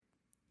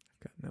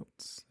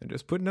notes. I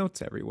just put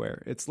notes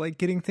everywhere. It's like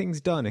getting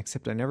things done,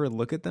 except I never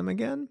look at them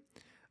again.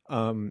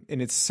 And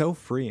it's so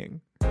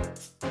freeing.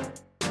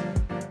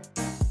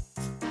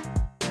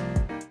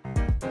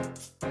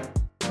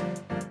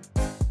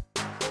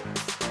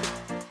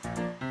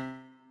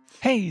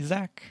 Hey,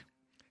 Zach.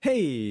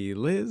 Hey,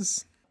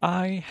 Liz.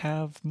 I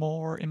have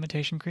more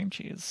imitation cream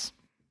cheese.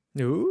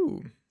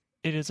 Ooh.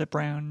 It is a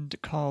brand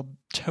called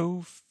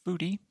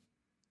Tofutti.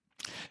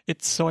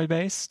 It's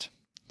soy-based,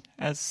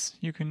 as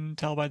you can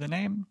tell by the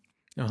name.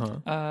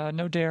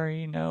 No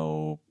dairy,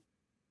 no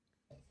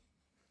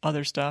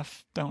other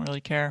stuff. Don't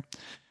really care.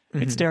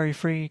 Mm-hmm. It's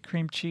dairy-free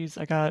cream cheese.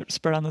 I got it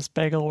spread on this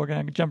bagel. We're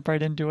going to jump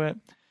right into it.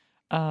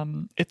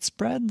 It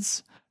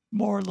spreads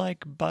more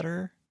like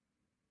butter,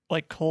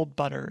 like cold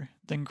butter,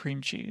 than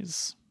cream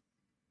cheese.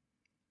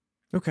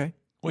 Okay.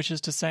 Which is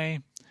to say,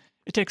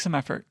 it takes some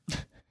effort.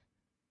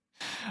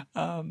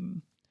 I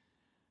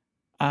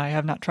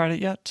have not tried it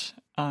yet.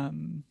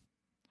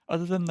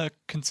 Other than the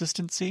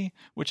consistency,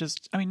 which is,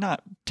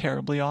 not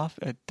terribly off.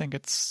 I think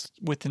it's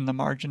within the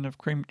margin of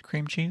cream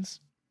cheese.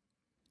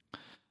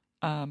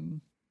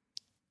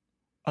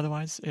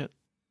 Otherwise, it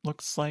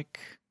looks like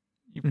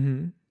I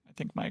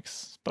think my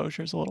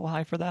exposure is a little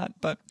high for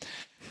that, but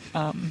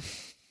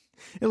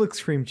it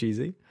looks cream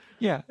cheesy.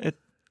 Yeah.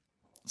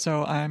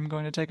 So I'm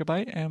going to take a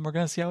bite, and we're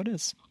going to see how it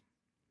is.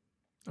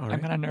 All right. I'm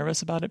kind of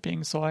nervous about it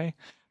being soy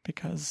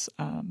because,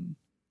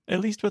 at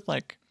least with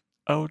like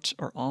oat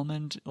or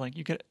almond, like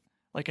you get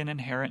like an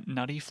inherent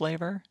nutty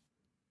flavor.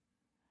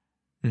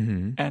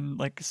 Mm-hmm. And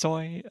like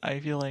soy, I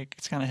feel like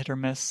it's kind of hit or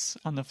miss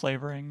on the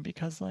flavoring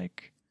because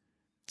like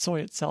soy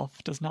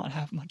itself does not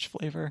have much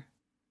flavor.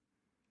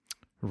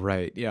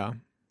 Right. Yeah.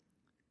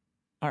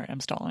 All right. I'm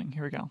stalling.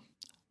 Here we go.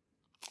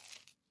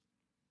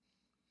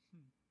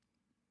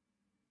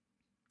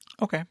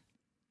 Okay.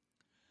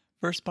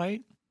 First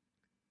bite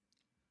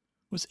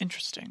was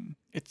interesting.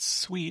 It's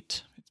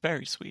sweet. It's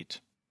very sweet.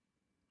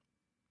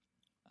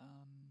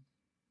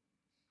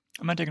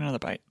 I'm going to take another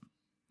bite.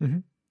 Mm-hmm.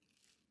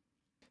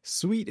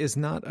 Sweet is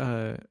not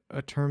a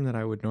term that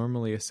I would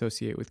normally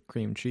associate with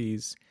cream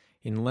cheese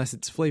unless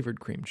it's flavored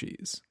cream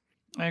cheese.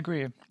 I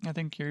agree. I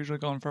think you're usually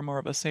going for more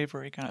of a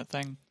savory kind of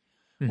thing,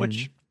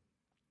 which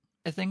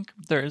I think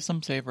there is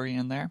some savory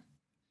in there.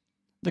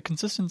 The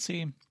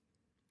consistency,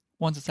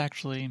 once it's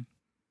actually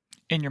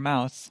in your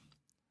mouth,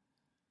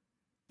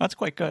 that's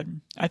quite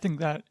good. I think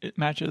that it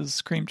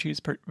matches cream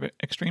cheese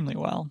extremely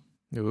well.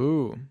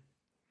 Ooh.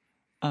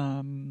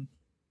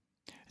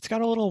 It's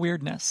got a little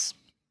weirdness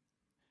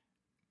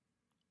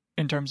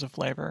in terms of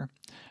flavor.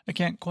 I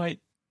can't quite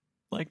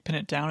like pin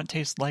it down. It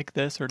tastes like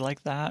this or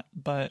like that,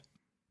 but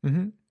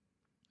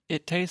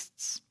it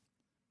tastes,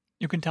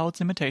 you can tell it's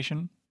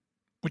imitation,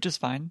 which is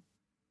fine.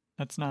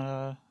 That's not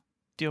a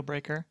deal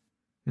breaker.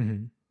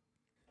 Mm-hmm.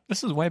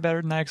 This is way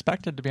better than I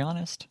expected, to be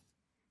honest.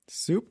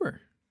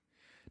 Super.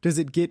 Does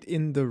it get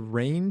in the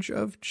range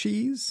of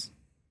cheese?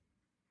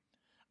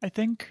 I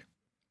think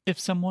if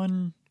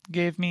someone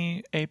gave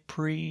me a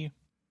pre-spread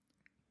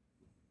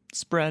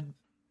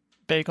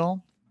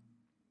bagel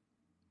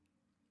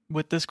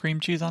with this cream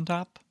cheese on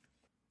top,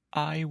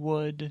 I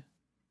would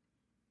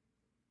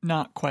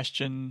not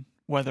question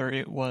whether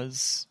it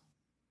was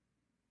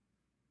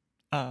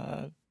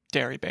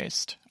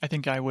dairy-based. I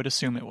think I would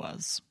assume it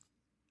was.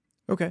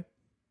 Okay.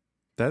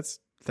 That's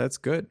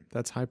good.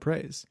 That's high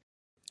praise.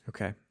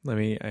 Okay.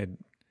 I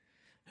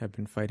have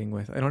been fighting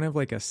with, I don't have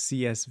like a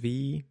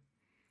CSV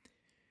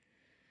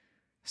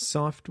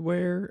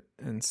software,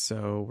 and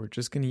so we're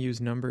just going to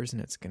use numbers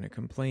and it's going to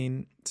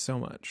complain so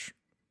much.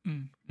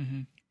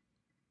 Mm-hmm.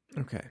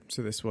 Okay.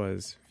 So this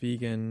was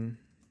vegan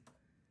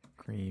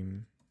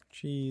cream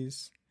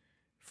cheese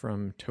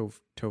from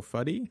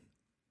Tofutti.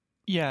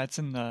 Yeah, it's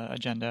in the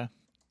agenda.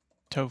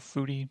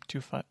 Tofutti.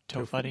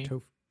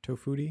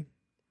 Tofutti.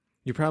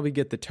 You probably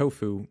get the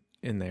tofu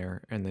in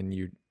there, and then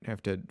you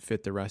have to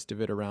fit the rest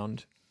of it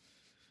around.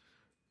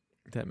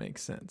 That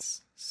makes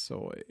sense.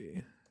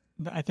 Soy.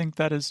 I think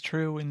that is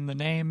true in the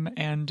name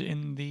and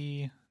in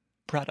the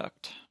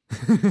product.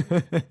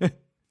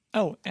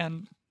 Oh,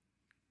 and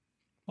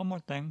one more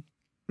thing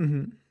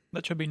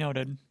that should be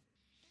noted.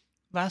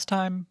 Last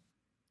time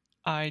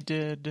I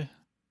did,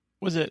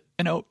 was it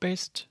an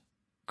oat-based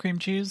cream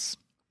cheese?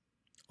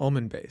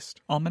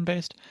 Almond-based.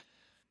 Almond-based?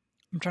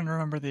 I'm trying to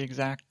remember the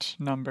exact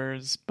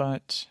numbers,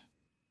 but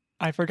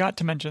I forgot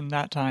to mention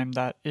that time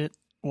that it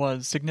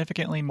was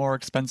significantly more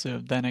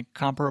expensive than a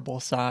comparable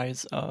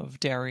size of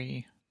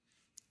dairy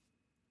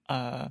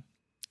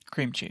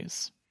cream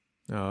cheese.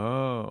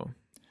 Oh.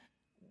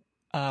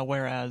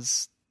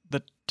 Whereas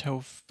the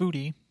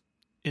Tofutti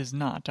is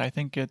not. I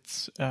think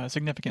it's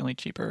significantly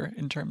cheaper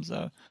in terms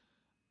of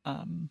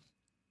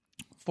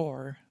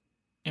for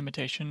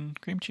imitation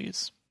cream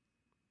cheese.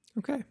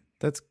 Okay.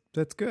 That's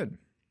good.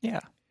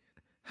 Yeah.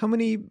 How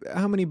many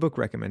book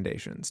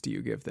recommendations do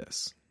you give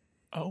this?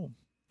 Oh,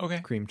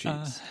 okay. Cream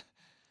cheese.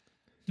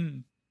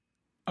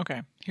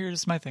 Okay,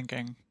 here's my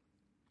thinking.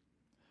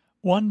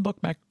 One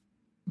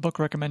book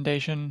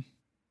recommendation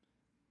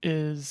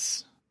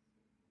is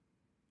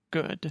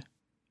good.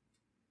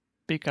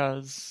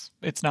 because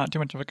it's not too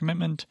much of a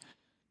commitment.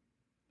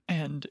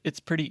 And it's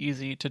pretty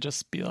easy to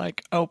just be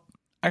like, oh,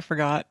 I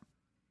forgot.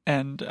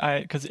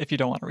 Because if you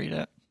don't want to read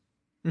it.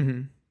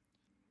 Mm-hmm.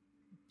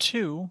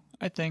 2,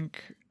 I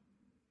think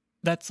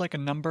that's like a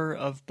number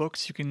of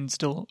books you can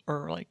still,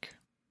 or like,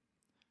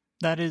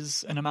 that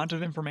is an amount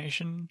of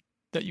information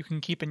that you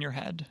can keep in your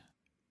head.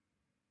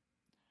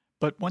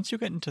 But once you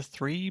get into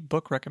 3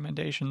 book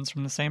recommendations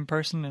from the same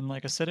person in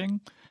like a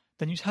sitting,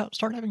 then you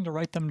start having to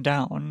write them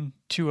down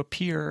to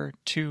appear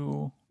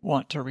to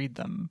want to read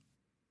them.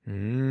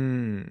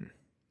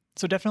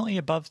 So definitely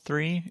above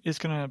 3 is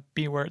going to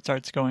be where it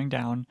starts going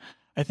down.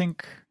 I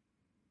think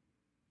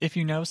if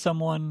you know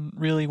someone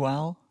really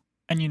well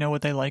and you know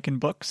what they like in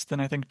books, then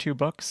I think 2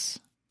 books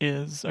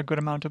is a good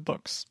amount of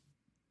books.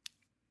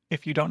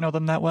 If you don't know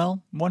them that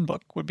well, 1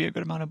 book would be a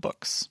good amount of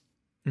books.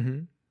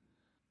 Mm-hmm.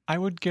 I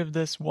would give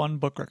this 1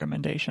 book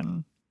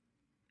recommendation.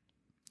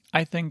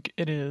 I think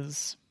it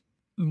is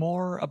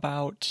more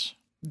about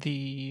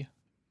the,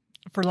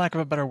 for lack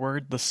of a better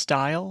word, the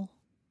style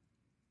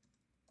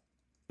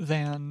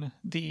than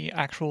the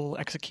actual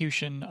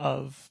execution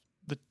of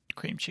the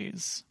cream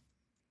cheese.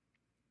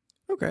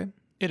 Okay.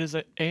 It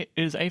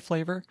is a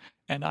flavor,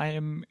 and I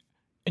am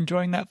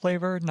enjoying that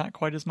flavor, not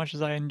quite as much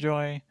as I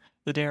enjoy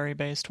the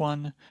dairy-based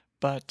one,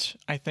 but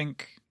I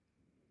think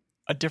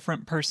a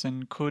different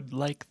person could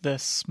like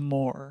this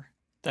more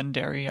than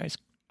dairy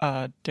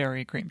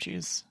cream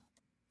cheese.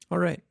 All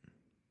right.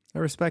 I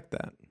respect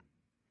that.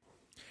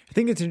 I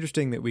think it's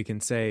interesting that we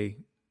can say,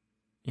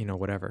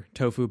 whatever,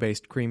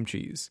 tofu-based cream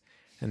cheese,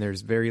 and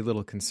there's very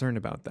little concern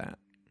about that.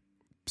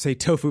 Say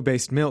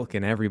tofu-based milk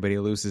and everybody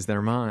loses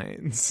their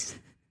minds.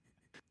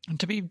 And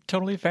to be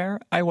totally fair,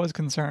 I was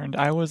concerned.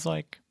 I was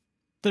like,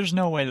 there's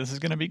no way this is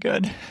going to be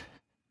good.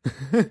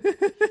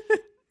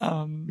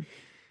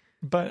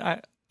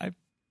 But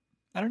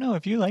I don't know,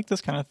 if you like this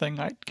kind of thing,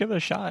 I'd give it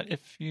a shot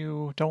if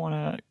you don't want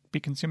to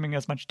be consuming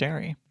as much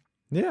dairy.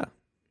 Yeah.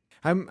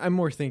 I'm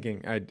more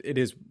thinking it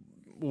is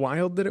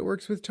wild that it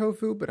works with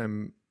tofu, but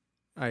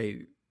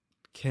I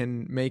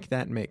can make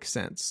that make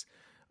sense.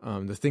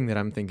 The thing that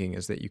I'm thinking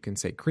is that you can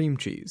say cream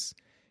cheese,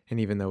 and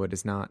even though it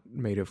is not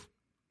made of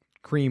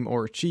cream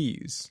or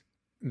cheese,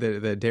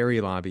 the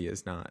dairy lobby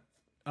is not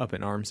up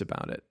in arms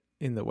about it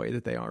in the way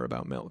that they are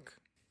about milk.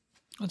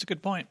 That's a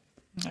good point.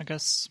 I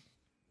guess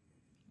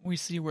we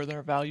see where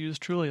their values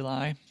truly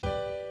lie.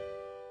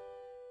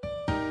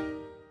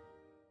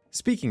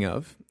 Speaking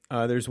of,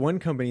 there's one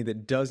company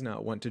that does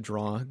not want to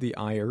draw the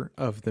ire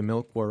of the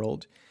milk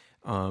world,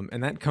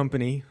 and that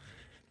company,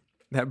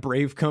 that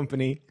brave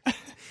company,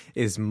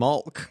 is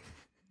Malk.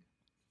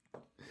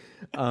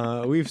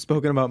 We've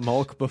spoken about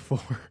Malk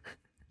before.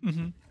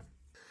 Mm-hmm.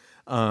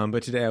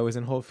 But today I was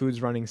in Whole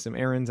Foods running some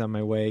errands on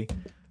my way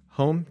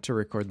home to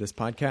record this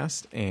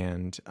podcast,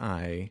 and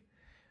I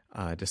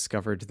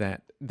discovered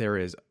that there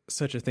is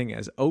such a thing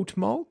as oat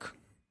milk.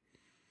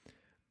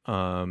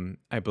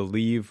 I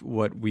believe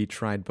what we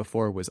tried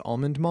before was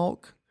almond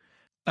milk.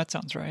 That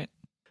sounds right.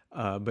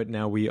 But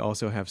now we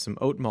also have some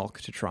oat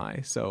milk to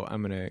try, so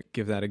I'm going to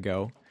give that a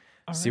go,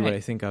 see what I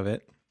think of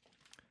it.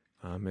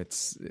 It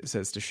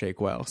says to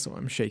shake well, so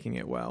I'm shaking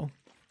it well.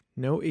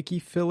 No icky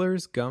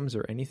fillers, gums,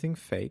 or anything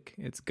fake.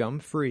 It's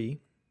gum-free.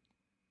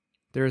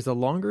 There is a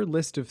longer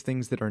list of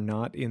things that are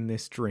not in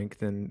this drink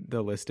than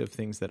the list of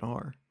things that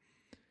are.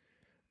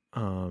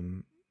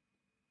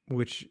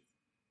 Which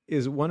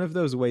is one of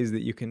those ways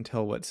that you can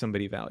tell what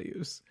somebody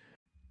values.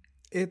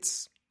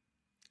 It's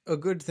a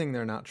good thing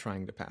they're not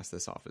trying to pass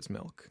this off as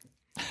milk.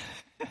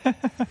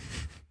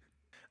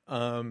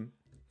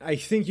 I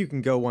think you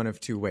can go one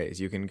of 2 ways.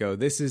 You can go,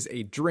 this is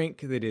a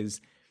drink that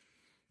is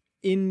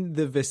in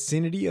the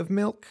vicinity of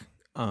milk,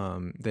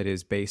 that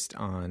is based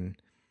on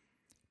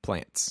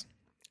plants.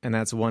 And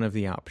that's one of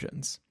the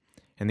options.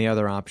 And the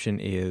other option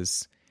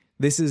is,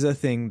 this is a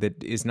thing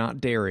that is not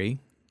dairy.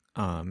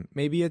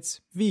 Maybe it's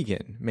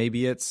vegan.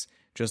 Maybe it's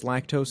just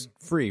lactose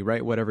free,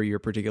 right? Whatever your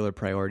particular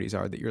priorities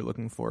are that you're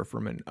looking for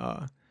from an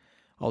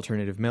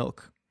alternative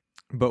milk.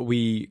 But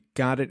we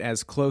got it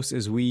as close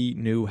as we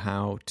knew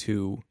how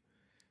to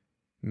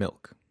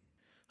milk.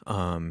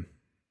 And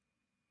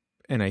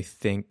I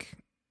think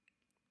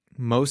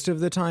most of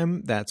the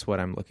time that's what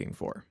I'm looking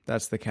for.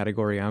 That's the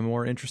category I'm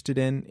more interested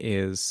in,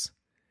 is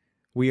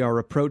we are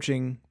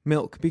approaching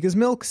milk, because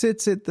milk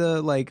sits at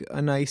the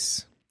a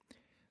nice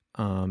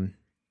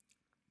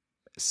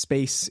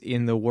space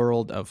in the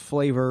world of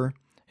flavor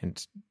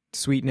and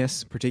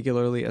sweetness,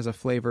 particularly as a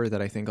flavor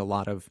that I think a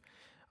lot of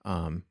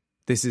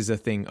this is a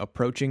thing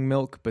approaching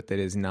milk, but that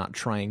is not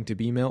trying to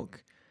be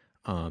milk.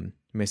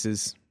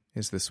 Misses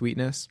is the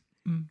sweetness.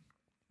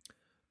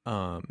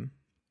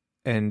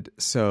 And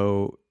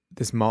so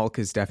this Malk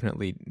is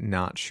definitely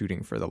not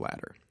shooting for the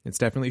latter. It's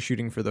definitely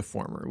shooting for the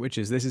former, which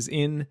is, this is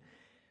in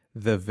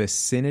the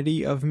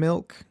vicinity of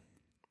milk,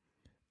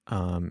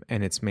 and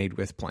it's made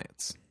with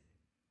plants.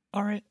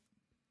 All right.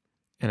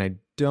 And I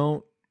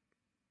don't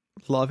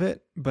love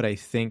it, but I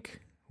think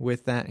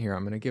with that, here,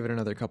 I'm going to give it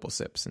another couple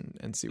sips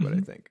and see what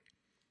I think.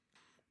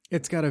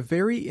 It's got a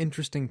very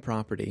interesting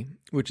property,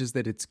 which is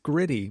that it's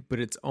gritty, but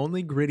it's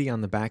only gritty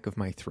on the back of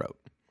my throat.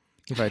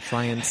 If I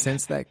try and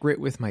sense that grit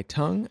with my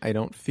tongue, I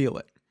don't feel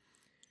it.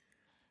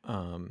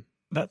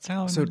 That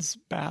sounds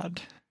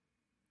bad.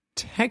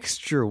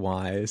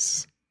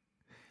 Texture-wise,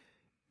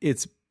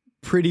 it's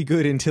pretty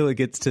good until it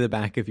gets to the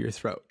back of your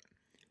throat.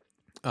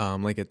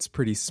 Like it's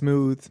pretty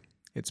smooth.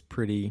 It's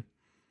pretty,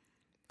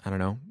 I don't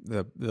know,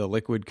 the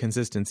liquid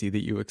consistency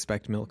that you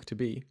expect milk to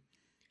be.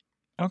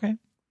 Okay,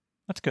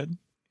 that's good.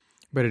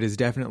 But it is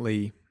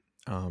definitely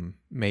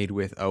made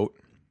with oat.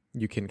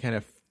 You can kind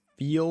of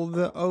feel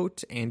the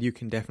oat, and you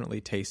can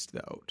definitely taste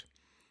the oat.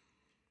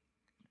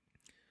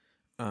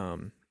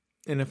 And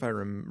if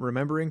I'm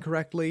remembering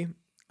correctly,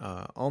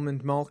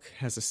 almond milk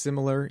has a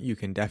similar, you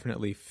can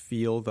definitely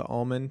feel the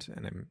almond,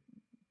 and I'm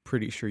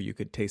pretty sure you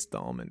could taste the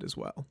almond as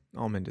well.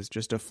 Almond is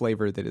just a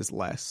flavor that is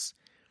less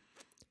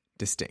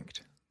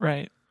distinct.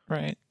 Right.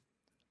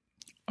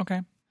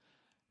 Okay.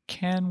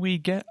 Can we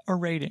get a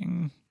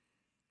rating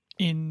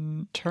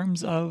in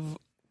terms of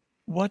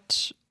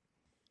what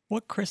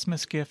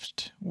Christmas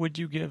gift would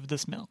you give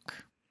this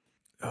milk?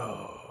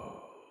 Oh.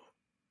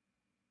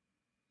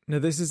 Now,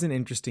 this is an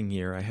interesting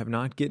year. I have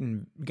not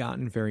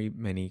gotten very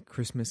many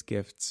Christmas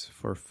gifts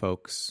for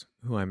folks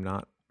who I'm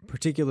not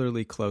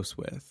particularly close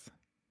with.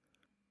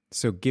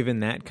 So given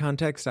that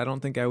context, I don't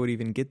think I would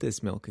even get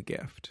this milk a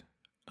gift.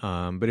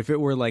 But if it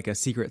were like a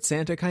Secret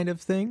Santa kind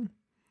of thing,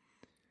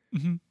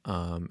 and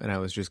I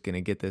was just going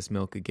to get this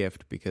milk a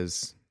gift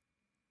because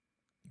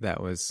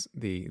that was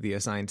the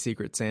assigned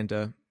Secret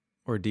Santa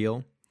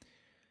ordeal,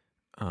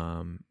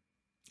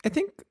 I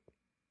think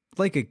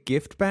like a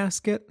gift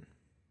basket.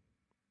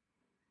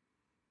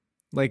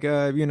 Like,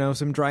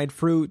 some dried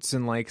fruits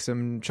and like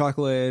some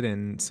chocolate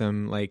and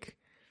some like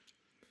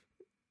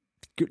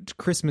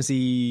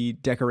Christmassy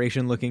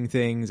decoration looking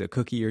things, a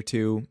cookie or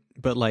two,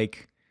 but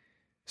like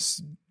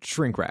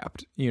shrink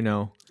wrapped,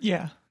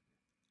 Yeah.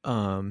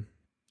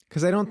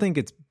 Because I don't think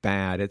it's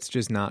bad. It's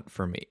just not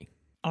for me.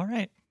 All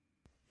right.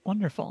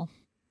 Wonderful.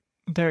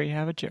 There you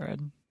have it,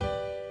 Jared.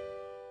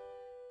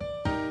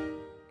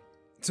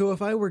 So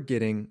if I were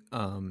getting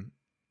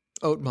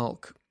oat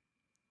milk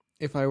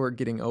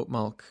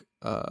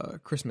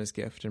Christmas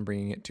gift and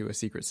bringing it to a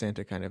Secret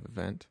Santa kind of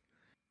event,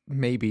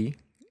 maybe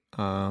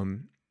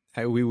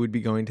we would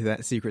be going to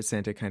that Secret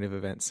Santa kind of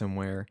event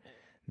somewhere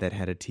that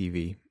had a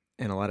TV.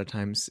 And a lot of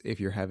times if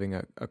you're having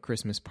a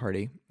Christmas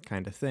party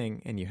kind of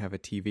thing and you have a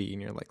TV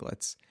and you're like,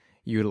 let's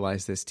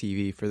utilize this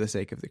TV for the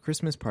sake of the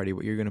Christmas party,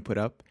 what you're going to put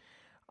up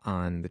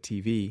on the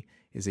TV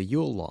is a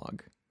Yule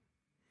log.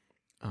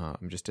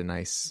 Just a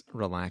nice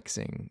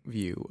relaxing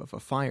view of a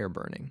fire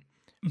burning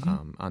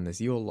on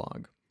this Yule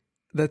log.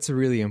 That's a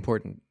really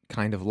important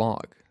kind of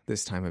log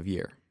this time of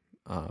year,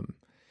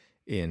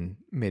 in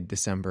mid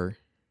to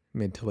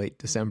late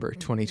December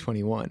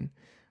 2021.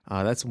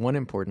 That's one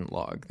important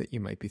log that you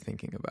might be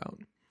thinking about.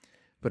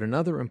 But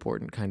another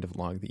important kind of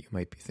log that you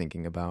might be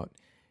thinking about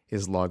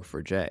is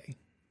Log4j.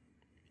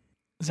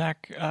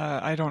 Zach,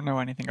 I don't know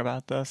anything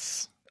about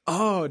this.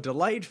 Oh,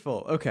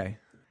 delightful. Okay.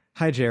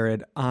 Hi,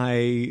 Jared.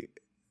 I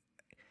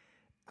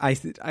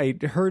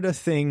heard a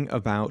thing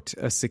about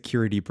a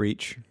security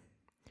breach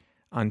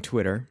on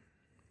Twitter,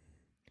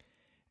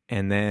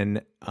 and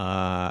then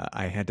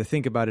I had to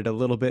think about it a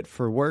little bit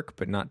for work,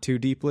 but not too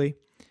deeply.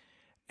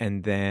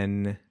 And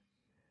then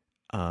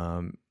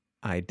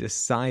I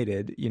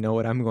decided,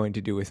 what I'm going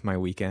to do with my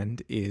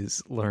weekend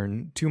is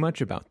learn too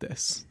much about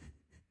this.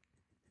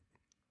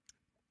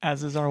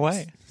 As is our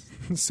way.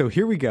 So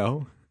here we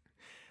go.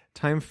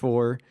 Time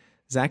for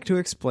Zach to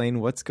explain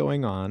what's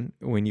going on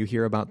when you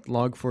hear about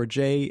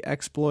Log4j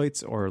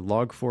exploits, or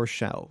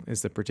Log4Shell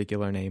is the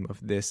particular name of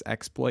this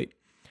exploit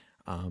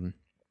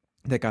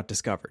that got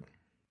discovered.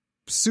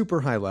 Super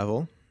high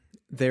level,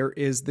 there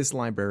is this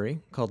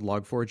library called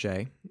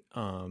Log4j,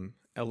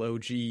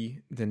 LOG,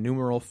 the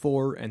numeral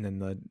 4, and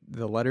then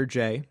the letter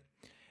J,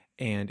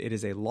 and it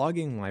is a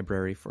logging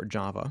library for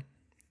Java.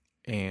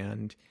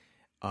 And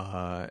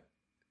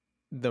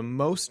the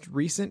most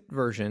recent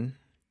version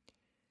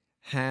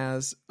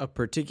has a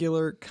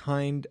particular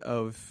kind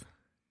of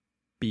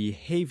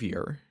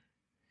behavior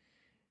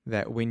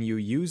that when you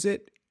use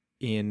it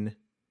in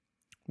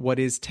what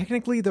is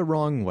technically the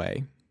wrong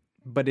way,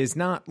 but is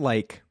not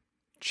like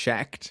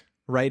checked,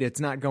 right? It's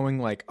not going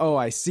like, oh,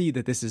 I see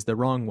that this is the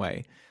wrong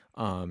way.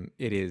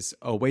 It is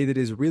a way that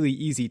is really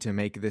easy to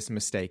make this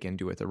mistake and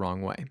do it the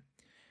wrong way.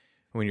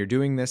 When you're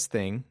doing this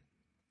thing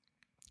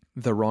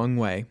the wrong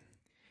way,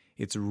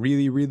 it's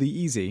really, really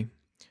easy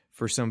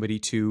for somebody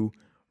to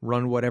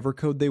run whatever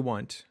code they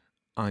want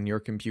on your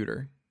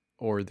computer,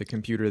 or the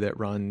computer that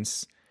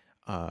runs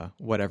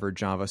whatever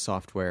Java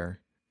software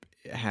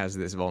has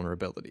this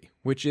vulnerability,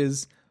 which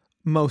is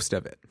most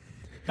of it.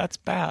 That's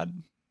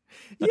bad.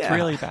 That's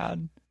really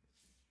bad.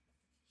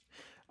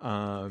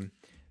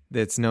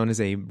 That's known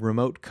as a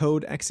remote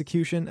code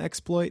execution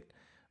exploit.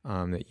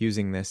 That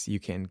using this, you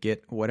can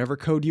get whatever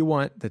code you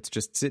want that's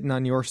just sitting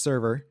on your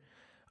server.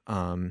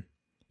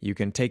 You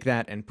can take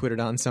that and put it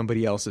on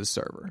somebody else's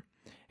server.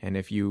 And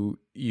if you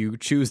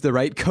choose the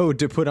right code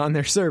to put on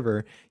their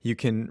server, you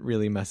can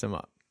really mess them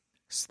up.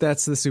 So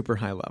that's the super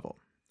high level.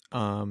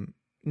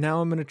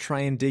 Now I'm going to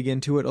try and dig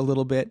into it a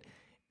little bit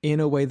in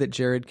a way that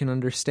Jared can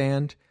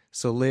understand.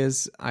 So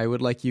Liz, I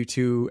would like you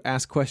to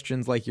ask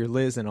questions like you're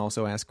Liz and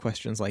also ask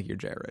questions like you're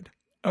Jared.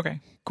 Okay,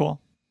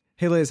 cool.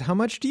 Hey Liz, how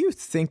much do you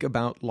think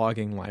about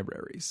logging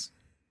libraries?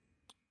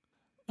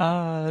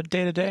 Day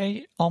to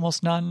day,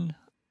 almost none.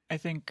 I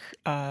think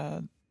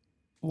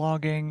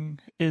logging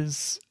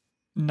is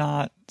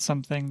not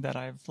something that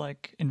I've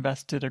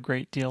invested a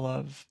great deal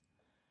of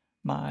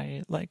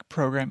my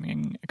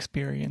programming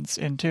experience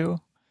into.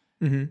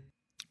 Mm-hmm.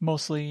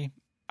 Mostly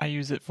I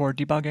use it for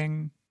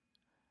debugging,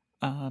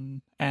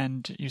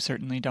 and you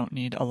certainly don't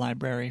need a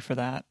library for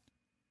that.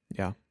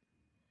 Yeah.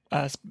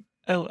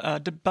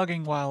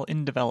 Debugging while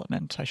in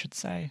development, I should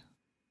say.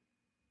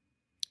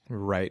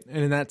 Right.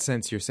 And in that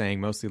sense, you're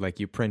saying mostly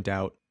you print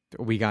out,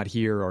 we got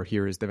here or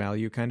here is the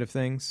value kind of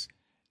things?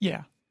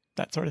 Yeah,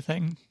 that sort of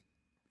thing.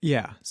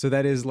 Yeah. So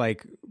that is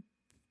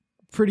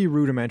pretty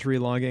rudimentary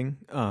logging.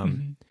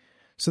 Mm-hmm.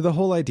 So the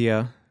whole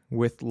idea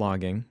with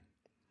logging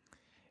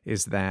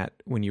is that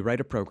when you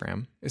write a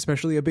program,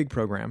 especially a big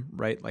program,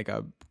 right? Like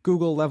a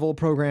Google level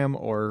program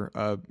or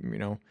a,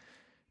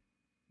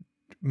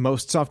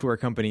 most software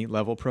company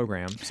level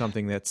program,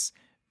 something that's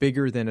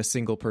bigger than a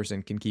single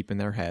person can keep in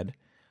their head.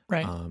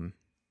 Right.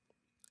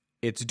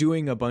 It's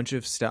doing a bunch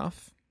of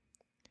stuff,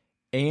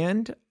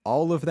 and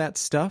all of that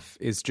stuff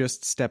is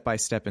just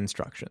step-by-step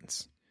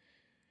instructions.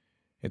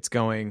 It's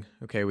going,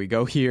 okay, we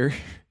go here,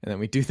 and then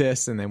we do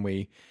this, and then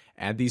we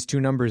add these two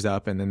numbers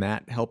up, and then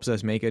that helps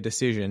us make a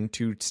decision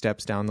 2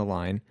 steps down the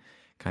line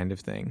kind of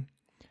thing.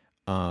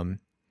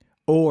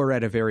 Or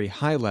at a very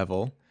high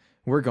level,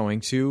 we're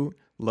going to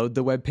load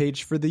the web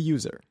page for the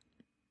user.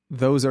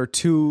 Those are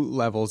 2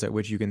 levels at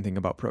which you can think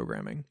about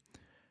programming.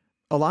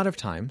 A lot of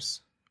times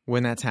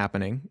when that's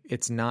happening,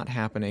 it's not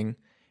happening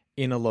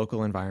in a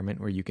local environment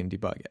where you can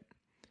debug it.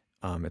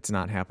 It's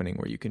not happening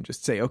where you can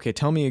just say, okay,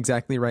 tell me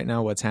exactly right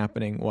now what's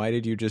happening. Why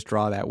did you just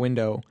draw that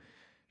window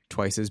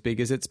twice as big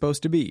as it's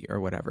supposed to be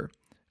or whatever?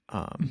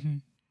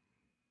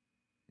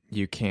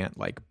 You can't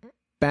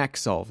back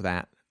solve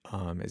that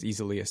as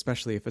easily,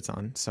 especially if it's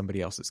on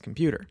somebody else's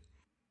computer.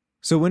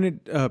 So when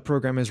a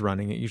program is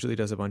running, it usually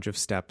does a bunch of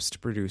steps to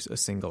produce a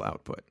single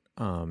output.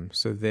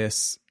 So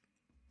this,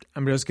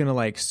 I'm just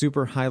going to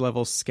super high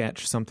level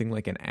sketch something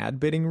like an ad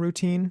bidding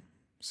routine.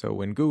 So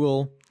when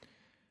Google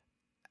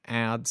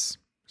Ads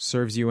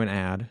serves you an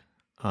ad,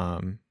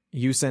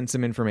 you send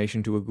some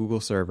information to a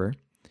Google server,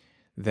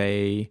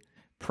 they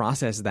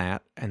process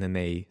that, and then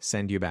they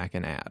send you back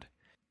an ad.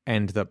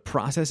 And the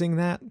processing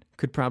that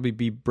could probably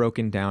be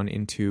broken down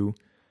into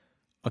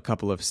a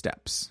couple of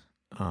steps.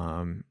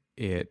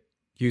 It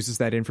uses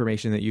that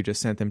information that you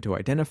just sent them to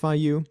identify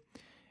you.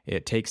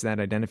 It takes that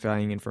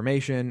identifying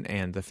information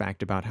and the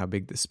fact about how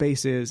big the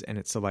space is, and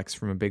it selects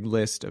from a big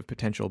list of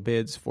potential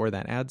bids for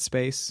that ad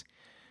space.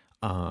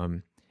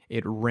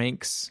 It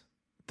ranks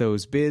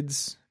those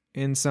bids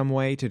in some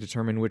way to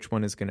determine which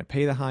one is going to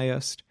pay the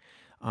highest.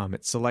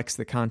 It selects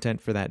the content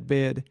for that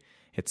bid.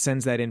 It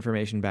sends that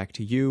information back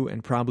to you,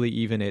 and probably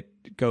even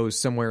it goes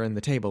somewhere in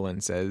the table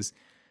and says,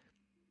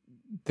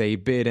 they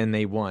bid and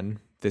they won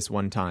this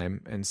one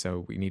time, and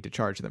so we need to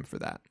charge them for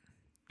that.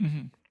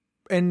 Mm-hmm.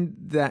 And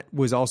that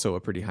was also a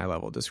pretty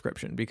high-level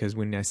description, because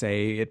when I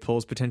say it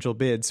pulls potential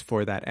bids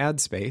for that ad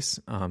space,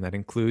 that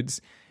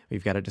includes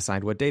we've got to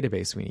decide what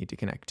database we need to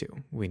connect to.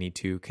 We need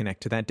to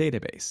connect to that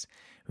database.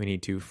 We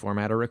need to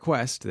format a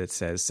request that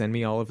says, send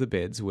me all of the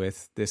bids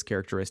with this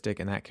characteristic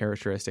and that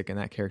characteristic and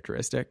that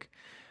characteristic.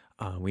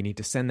 We need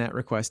to send that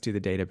request to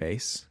the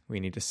database. We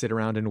need to sit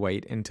around and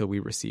wait until we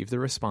receive the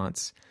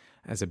response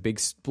as a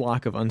big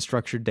block of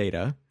unstructured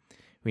data.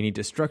 We need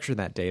to structure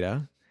that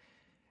data,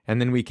 and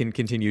then we can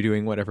continue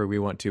doing whatever we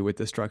want to with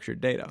the structured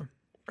data.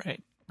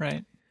 Right.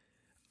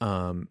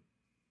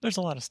 There's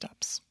a lot of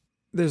steps.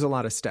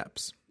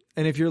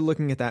 And if you're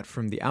looking at that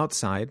from the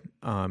outside,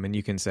 and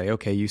you can say,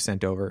 okay, you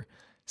sent over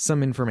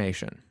some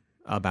information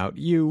about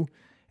you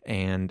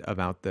and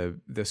about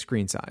the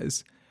screen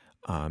size,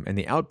 and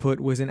the output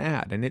was an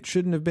ad, and it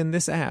shouldn't have been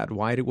this ad.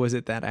 Why was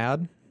it that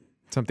ad?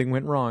 Something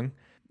went wrong.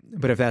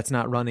 But if that's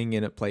not running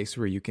in a place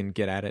where you can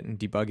get at it and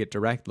debug it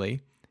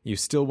directly, you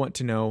still want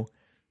to know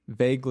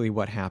vaguely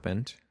what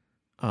happened,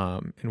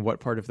 and what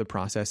part of the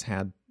process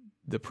had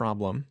the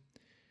problem,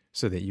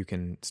 so that you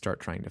can start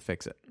trying to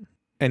fix it.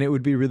 And it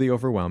would be really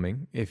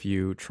overwhelming if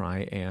you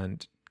try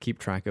and keep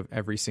track of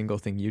every single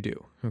thing you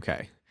do.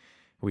 Okay,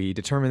 we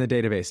determined the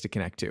database to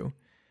connect to.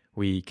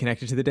 We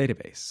connected to the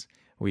database.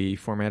 We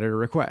formatted a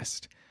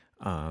request.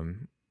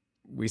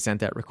 We sent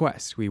that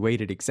request. We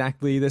waited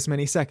exactly this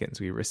many seconds.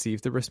 We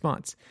received the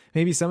response.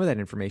 Maybe some of that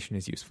information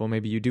is useful.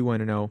 Maybe you do want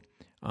to know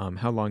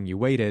how long you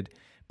waited,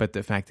 but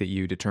the fact that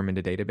you determined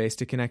a database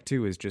to connect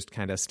to is just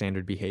kind of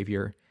standard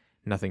behavior.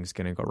 Nothing's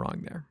going to go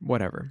wrong there.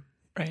 Whatever.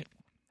 Right.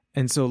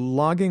 And so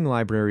logging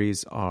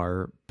libraries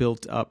are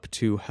built up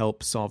to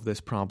help solve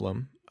this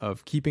problem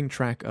of keeping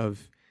track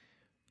of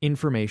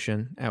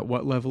information at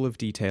what level of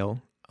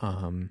detail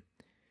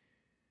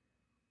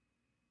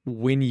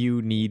when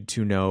you need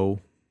to know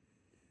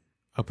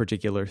a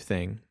particular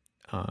thing,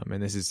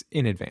 and this is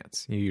in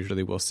advance, you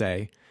usually will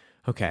say,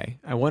 okay,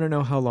 I want to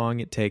know how long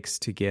it takes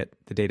to get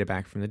the data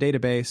back from the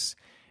database,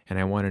 and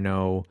I want to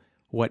know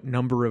what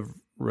number of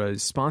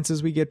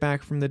responses we get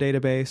back from the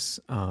database,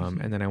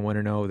 and then I want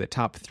to know the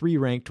top 3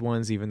 ranked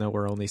ones, even though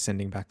we're only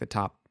sending back the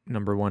top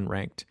number 1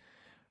 ranked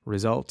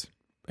result.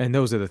 And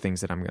those are the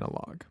things that I'm going to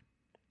log.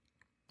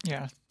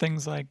 Yeah,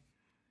 things like,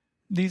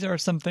 these are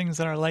some things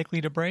that are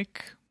likely to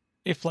break.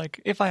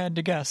 If I had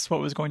to guess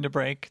what was going to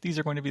break, these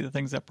are going to be the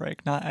things that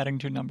break, not adding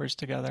 2 numbers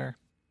together.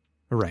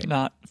 Right.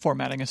 Not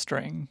formatting a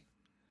string.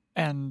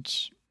 And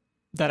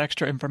that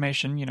extra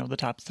information, the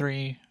top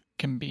 3,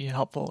 can be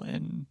helpful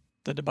in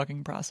the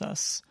debugging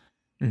process,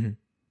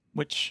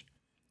 which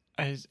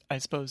I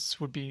suppose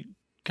would be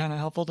kind of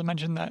helpful to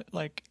mention that,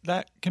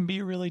 that can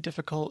be really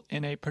difficult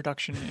in a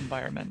production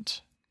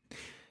environment.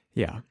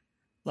 Yeah.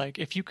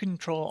 If you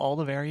control all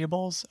the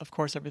variables, of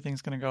course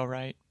everything's going to go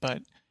right.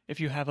 But if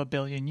you have a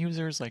billion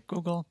users like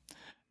Google,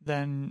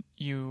 then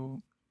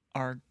you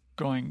are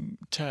going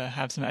to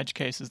have some edge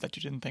cases that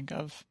you didn't think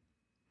of.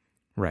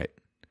 Right.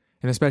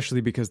 And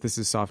especially because this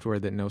is software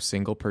that no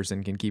single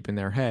person can keep in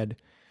their head,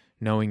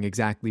 knowing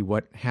exactly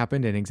what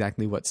happened and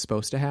exactly what's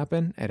supposed to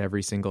happen at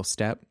every single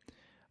step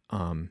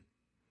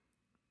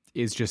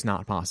is just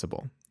not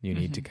possible. You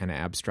need to kind of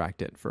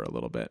abstract it for a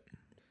little bit.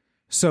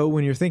 So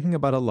when you're thinking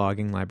about a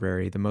logging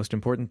library, the most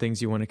important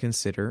things you want to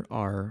consider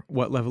are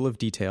what level of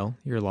detail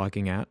you're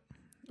logging at,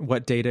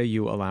 what data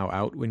you allow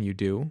out when you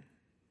do,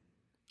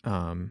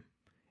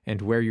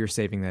 and where you're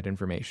saving that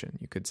information.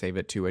 You could save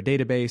it to a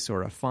database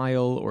or a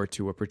file or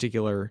to a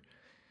particular,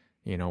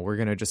 we're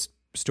going to just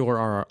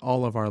store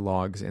all of our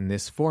logs in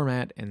this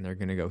format, and they're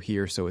going to go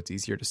here so it's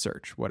easier to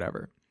search,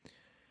 whatever.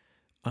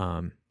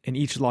 And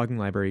each logging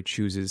library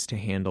chooses to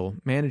handle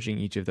managing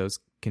each of those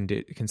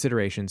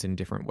considerations in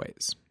different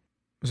ways.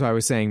 So I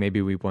was saying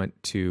maybe we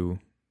want to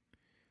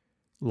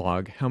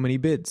log how many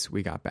bids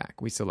we got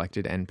back. We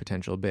selected n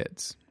potential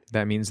bids.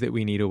 That means that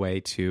we need a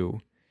way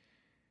to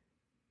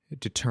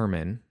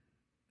determine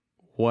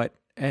what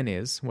n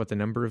is, what the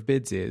number of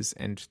bids is,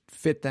 and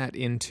fit that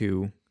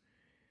into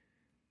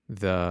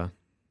the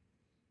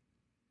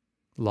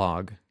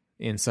log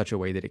in such a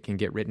way that it can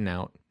get written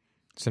out.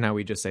 So now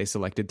we just say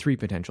selected 3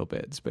 potential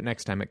bids, but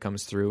next time it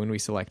comes through and we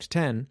select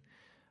 10,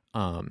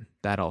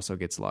 that also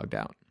gets logged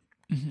out.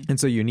 And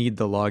so you need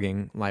the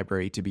logging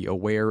library to be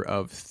aware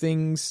of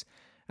things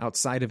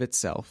outside of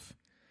itself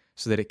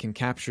so that it can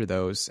capture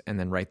those and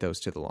then write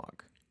those to the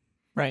log.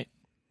 Right.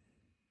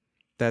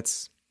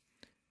 That's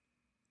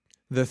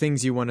the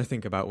things you want to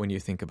think about when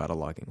you think about a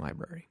logging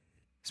library.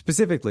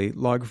 Specifically,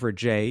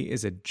 Log4j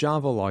is a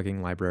Java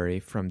logging library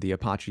from the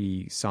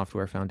Apache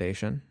Software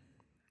Foundation.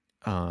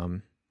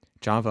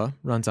 Java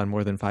runs on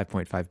more than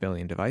 5.5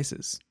 billion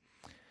devices.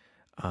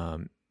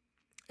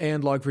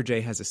 And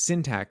Log4j has a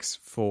syntax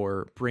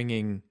for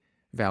bringing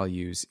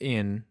values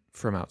in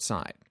from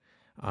outside.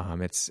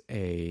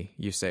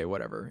 You say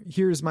whatever,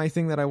 here's my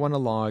thing that I want to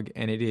log,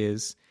 and it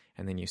is,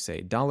 and then you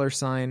say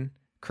 $,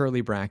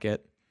 curly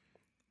bracket,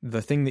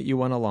 the thing that you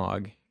want to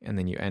log, and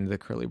then you end the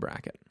curly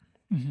bracket.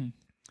 And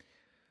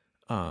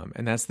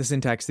that's the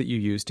syntax that you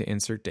use to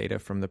insert data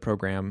from the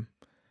program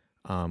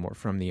or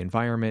from the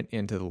environment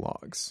into the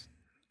logs.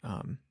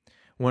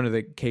 One of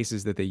the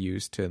cases that they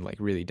use to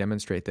really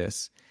demonstrate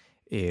this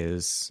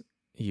is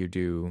you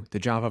do the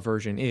Java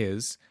version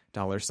is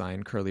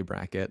 $, curly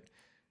bracket,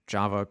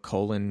 Java :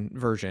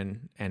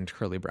 version, and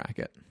curly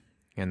bracket.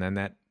 And then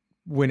that,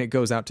 when it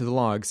goes out to the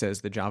log, says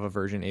the Java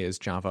version is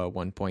Java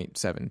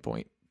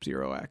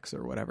 1.7.0x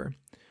or whatever.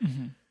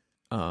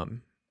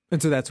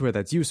 And so that's where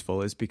that's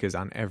useful, is because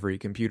on every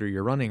computer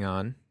you're running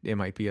on, it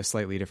might be a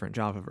slightly different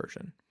Java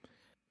version.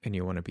 And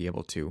you want to be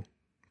able to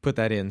put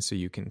that in so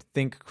you can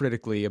think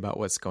critically about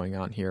what's going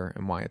on here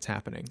and why it's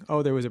happening.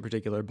 Oh, there was a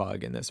particular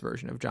bug in this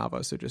version of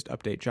Java, so just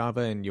update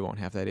Java and you won't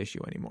have that issue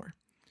anymore.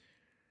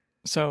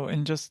 So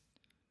in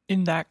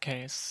that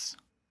case,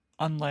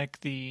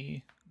 unlike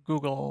the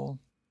Google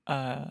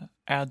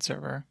ad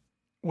server,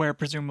 where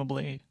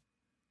presumably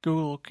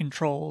Google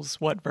controls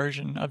what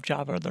version of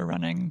Java they're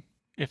running,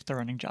 if they're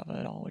running Java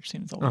at all, which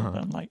seems a little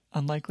bit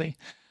unlikely.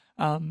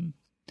 In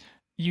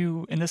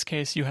this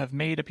case, you have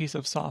made a piece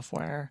of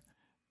software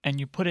and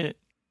you put it,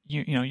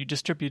 you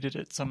distributed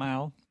it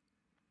somehow,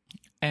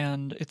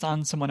 and it's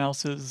on someone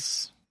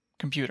else's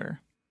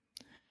computer.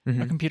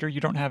 A computer you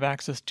don't have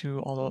access to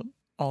all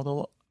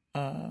the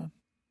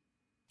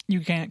you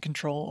can't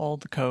control all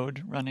the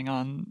code running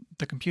on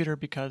the computer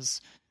because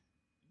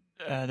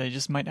they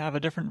just might have a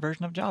different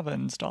version of Java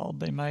installed.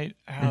 They might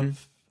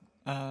have,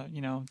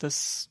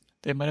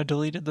 they might have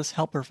deleted this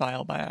helper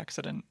file by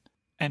accident.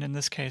 And in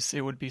this case, it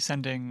would be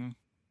sending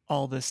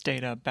all this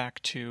data back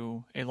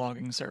to a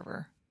logging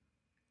server.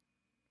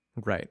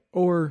 Right.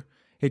 Or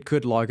it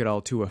could log it all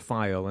to a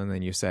file, and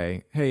then you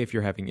say, hey, if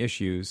you're having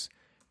issues,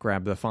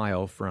 grab the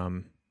file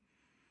from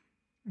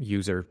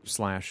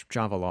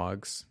user/Java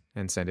logs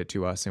and send it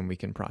to us, and we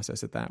can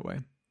process it that way.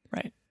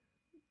 Right.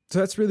 So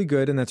that's really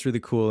good and that's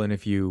really cool. And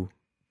if you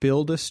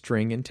build a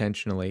string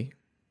intentionally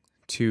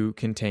to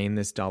contain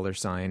this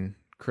 $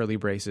 curly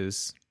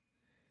braces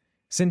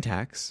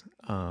syntax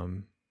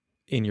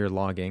in your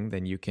logging,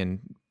 then you can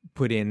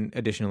put in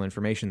additional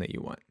information that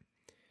you want.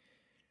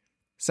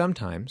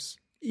 Sometimes,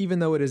 even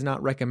though it is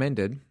not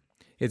recommended,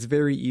 it's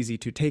very easy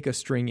to take a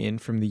string in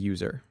from the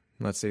user.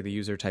 Let's say the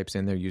user types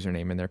in their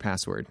username and their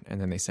password, and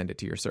then they send it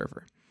to your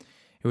server.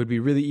 It would be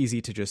really easy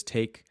to just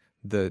take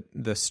the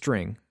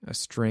string. A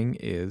string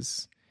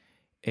is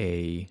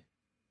a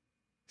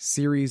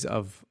series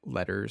of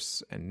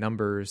letters and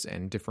numbers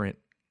and different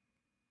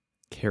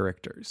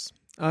characters.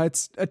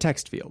 It's a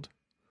text field.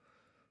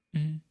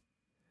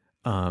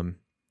 Mm-hmm.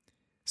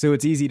 So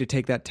it's easy to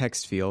take that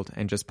text field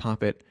and just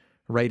pop it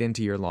right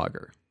into your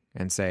logger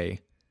and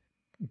say,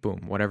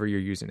 boom, whatever your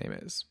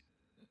username is.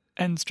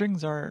 And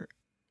strings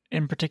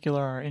in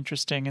particular are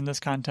interesting in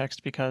this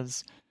context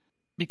because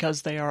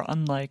they are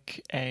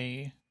unlike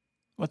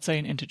let's say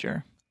an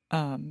integer,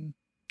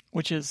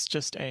 which is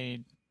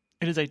it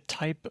is a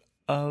type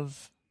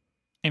of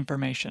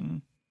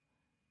information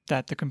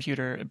that the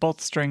computer,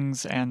 both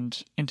strings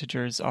and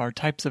integers are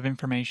types of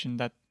information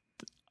that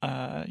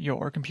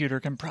your computer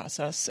can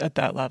process at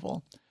that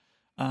level.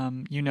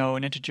 An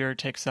integer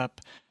takes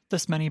up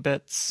this many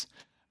bits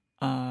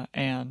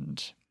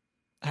and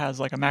has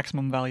like a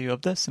maximum value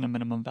of this and a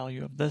minimum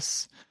value of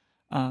this.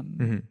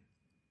 And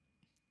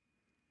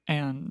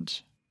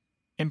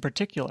in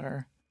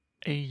particular,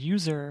 a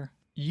user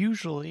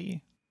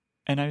usually,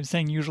 and I'm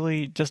saying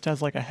usually just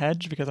as like a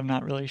hedge because I'm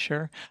not really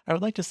sure, I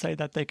would like to say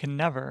that they can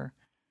never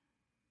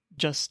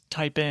just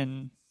type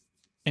in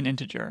an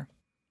integer.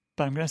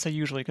 But I'm going to say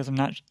usually because I'm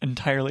not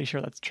entirely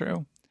sure that's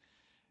true.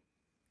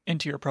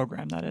 Into your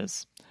program, that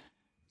is.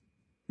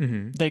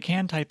 Mm-hmm. They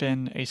can type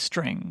in a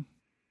string,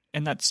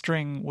 and that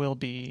string will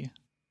be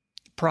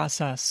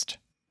processed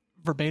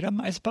verbatim,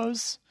 I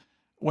suppose.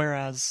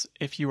 Whereas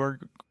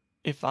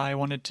if I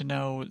wanted to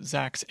know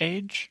Zach's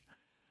age,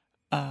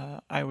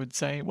 I would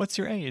say, "What's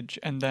your age?"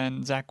 And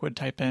then Zach would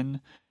type in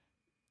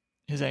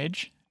his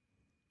age,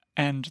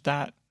 and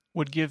that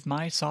would give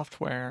my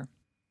software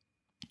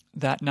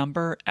that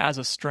number as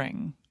a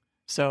string.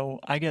 So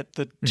I get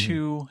the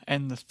 2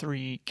 and the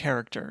 3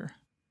 character.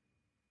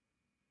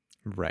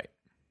 Right.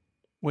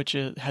 Which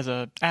has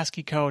a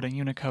ASCII code and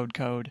Unicode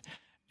code.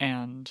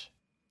 And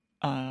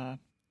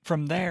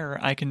from there,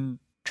 I can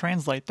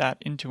translate that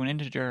into an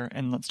integer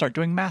and start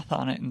doing math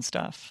on it and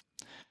stuff.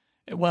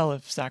 Well,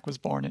 if Zach was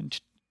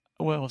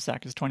if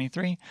Zach is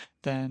 23,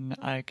 then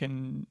I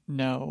can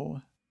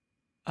know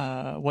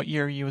what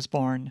year he was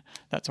born,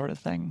 that sort of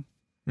thing.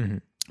 Mm-hmm.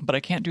 But I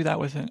can't do that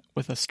with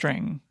a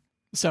string.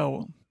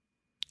 So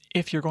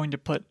if you're going to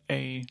put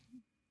a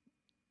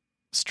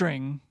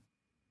string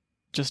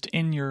just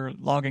in your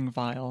logging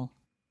file,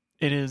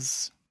 it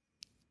is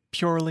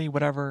purely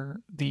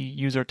whatever the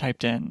user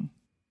typed in.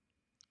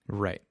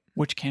 Right.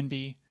 Which can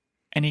be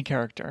any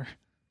character.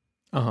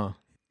 Uh-huh.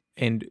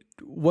 And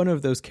one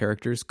of those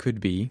characters could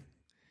be,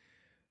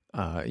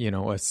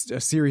 a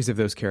series of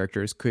those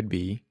characters could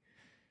be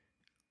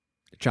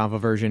Java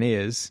version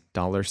is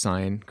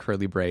 $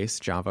 curly brace,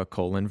 Java :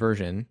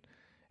 version,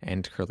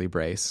 and curly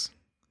brace.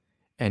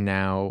 And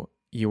now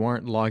you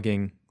aren't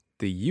logging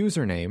the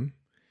username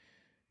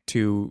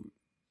to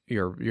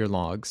your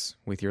logs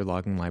with your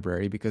logging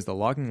library because the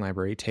logging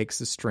library takes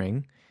the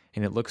string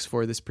and it looks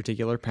for this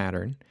particular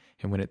pattern.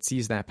 And when it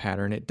sees that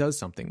pattern, it does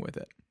something with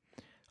it.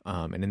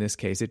 And in this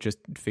case, it just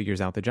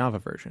figures out the Java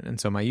version. And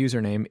so my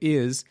username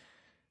is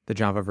the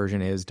Java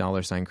version is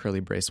 $ curly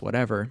brace,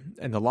 whatever.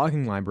 And the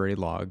logging library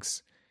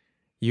logs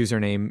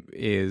username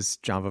is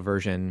Java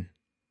version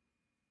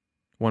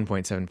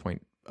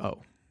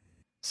 1.7.0.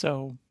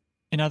 So,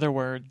 in other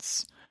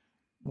words,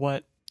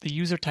 what the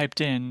user typed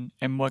in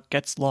and what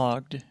gets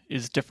logged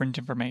is different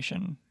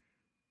information.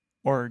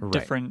 Or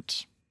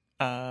different,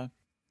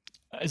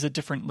 is a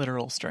different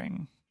literal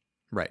string.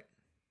 Right.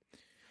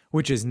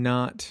 Which is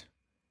not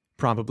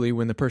probably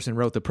when the person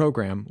wrote the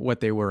program what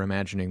they were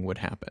imagining would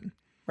happen.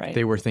 Right.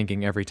 They were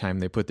thinking every time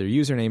they put their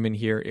username in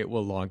here, it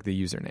will log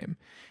the username.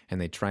 And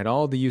they tried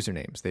all the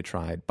usernames. They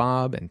tried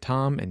Bob and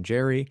Tom and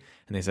Jerry,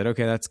 and they said,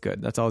 okay, that's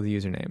good. That's all the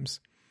usernames.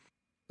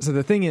 So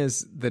the thing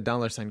is, the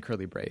 $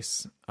 curly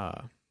brace,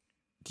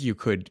 you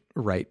could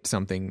write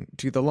something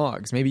to the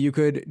logs. Maybe you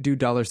could do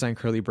 $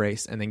 curly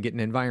brace and then get an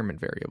environment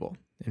variable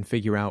and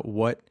figure out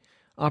what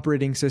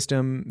operating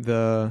system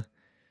the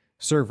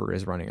server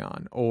is running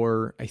on.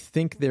 Or I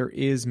think there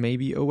is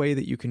maybe a way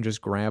that you can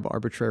just grab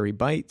arbitrary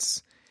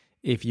bytes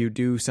if you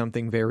do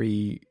something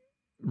very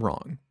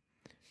wrong.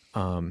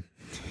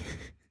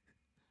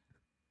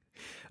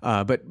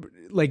 But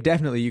like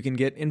definitely you can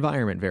get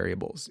environment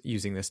variables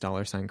using this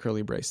 $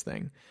 curly brace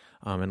thing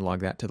and log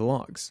that to the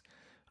logs.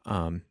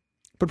 But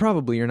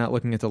probably you're not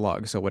looking at the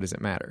logs, so what does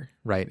it matter,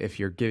 right? If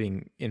you're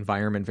giving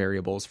environment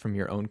variables from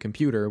your own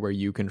computer where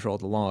you control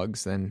the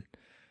logs, then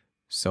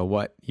so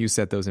what? You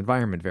set those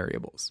environment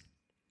variables.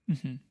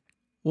 Mm-hmm.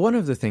 One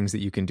of the things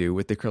that you can do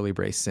with the curly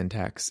brace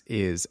syntax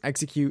is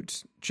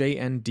execute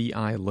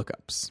JNDI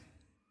lookups.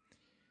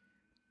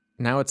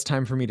 now it's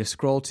time for me to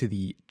scroll to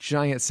the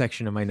giant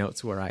section of my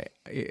notes where I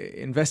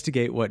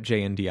investigate what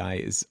JNDI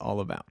is all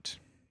about.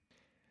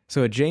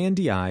 So a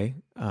JNDI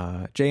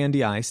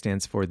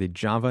stands for the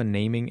Java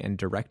Naming and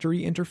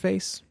Directory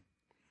Interface.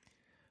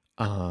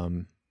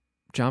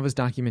 Java's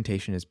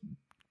documentation is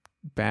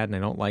bad and I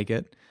don't like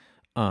it.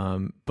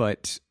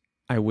 But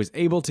I was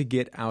able to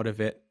get out of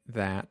it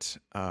that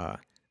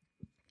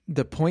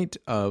the point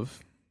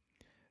of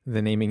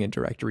the naming and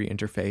directory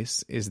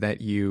interface is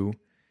that you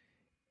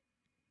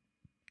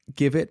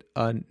give it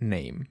a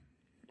name.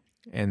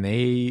 And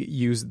they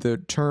use the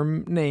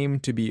term name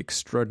to be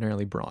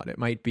extraordinarily broad. It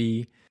might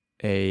be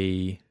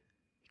a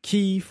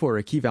key for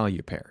a key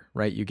value pair,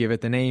 right? You give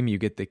it the name, you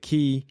get the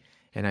key,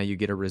 and now you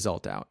get a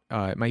result out.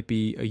 It might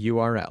be a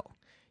URL.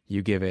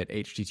 You give it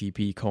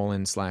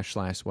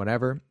http://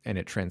 whatever, and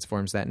it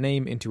transforms that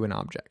name into an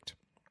object.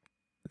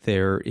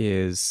 There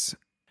is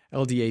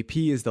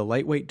LDAP is the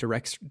Lightweight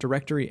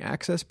Directory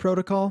Access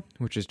Protocol,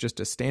 which is just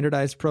a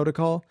standardized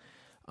protocol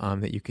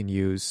that you can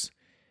use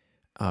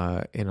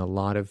in a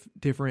lot of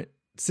different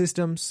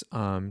systems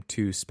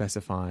to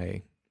specify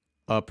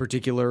a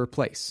particular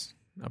place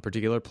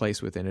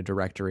within a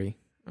directory,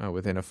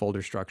 within a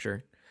folder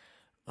structure,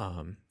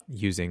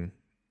 using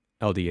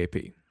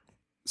LDAP.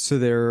 So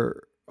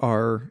there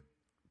are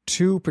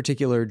two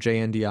particular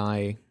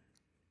JNDI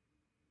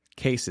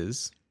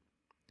cases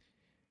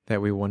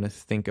that we want to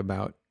think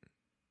about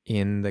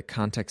in the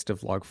context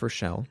of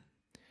Log4Shell,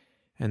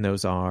 and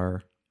those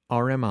are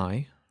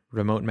RMI,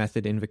 Remote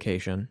Method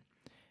Invocation,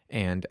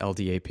 and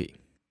LDAP.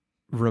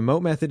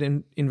 Remote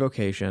Method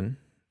Invocation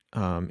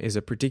is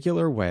a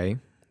particular way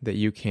that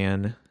you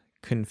can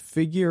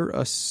configure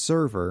a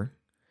server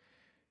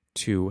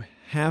to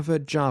have a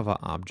Java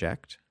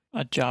object.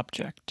 A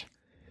jobject.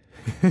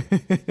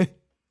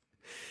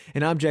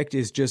 An object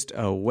is just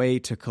a way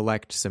to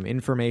collect some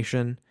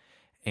information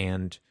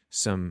and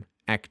some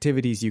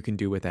activities you can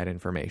do with that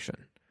information.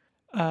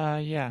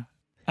 Yeah.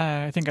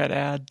 I think I'd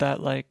add that,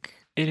 like,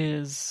 it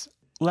is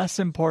less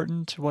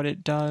important what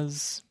it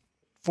does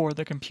for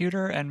the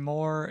computer and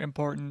more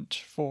important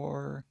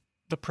for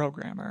the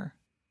programmer.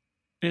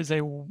 It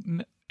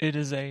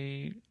is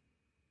a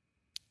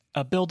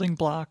building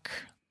block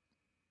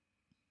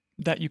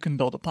that you can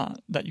build upon,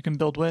 that you can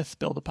build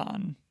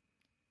upon.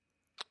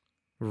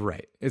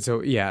 Right. It's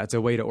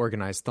a way to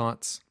organize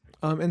thoughts.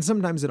 And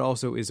sometimes it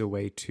also is a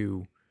way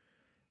to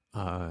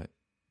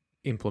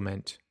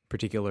implement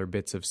particular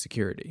bits of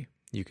security.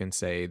 You can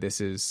say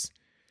this is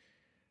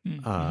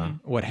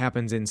what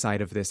happens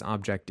inside of this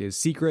object is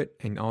secret,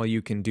 and all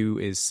you can do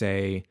is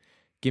say,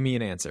 give me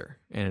an answer,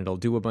 and it'll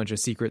do a bunch of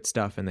secret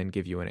stuff and then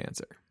give you an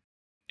answer.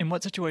 In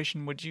what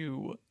situation would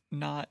you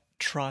not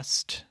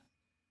trust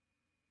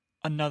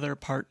another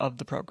part of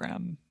the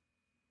program?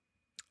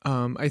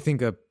 I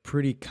think a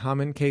pretty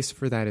common case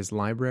for that is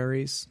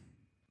libraries.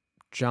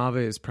 Java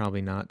is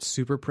probably not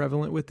super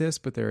prevalent with this,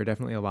 but there are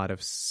definitely a lot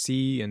of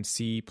C and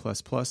C++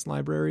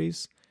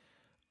 libraries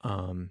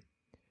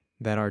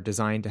that are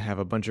designed to have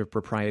a bunch of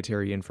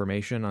proprietary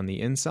information on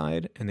the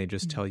inside, and they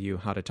just tell you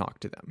how to talk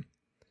to them.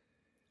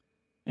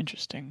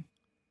 Interesting.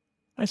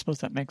 I suppose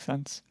that makes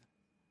sense.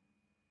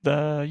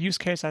 The use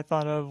case I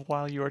thought of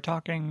while you were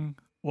talking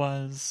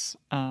was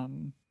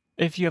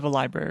if you have a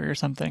library or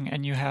something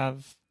and you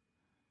have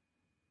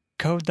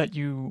code that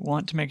you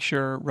want to make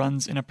sure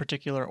runs in a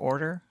particular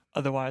order,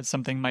 otherwise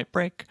something might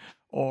break,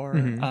 or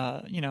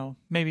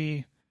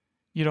maybe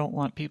you don't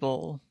want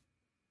people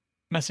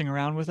messing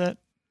around with it.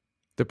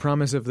 The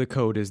promise of the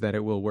code is that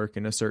it will work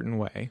in a certain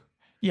way.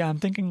 Yeah, I'm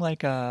thinking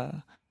like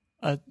a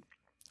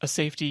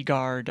safety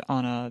guard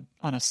on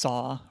a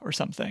saw or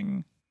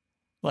something.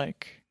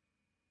 Like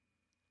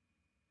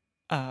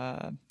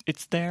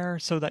it's there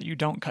so that you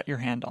don't cut your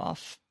hand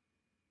off.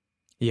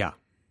 Yeah.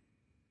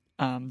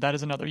 That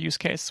is another use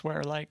case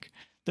where, like,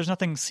 there's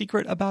nothing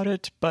secret about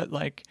it, but,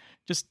 like,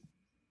 just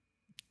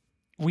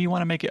we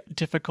want to make it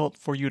difficult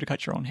for you to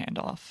cut your own hand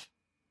off.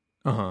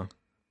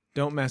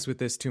 Don't mess with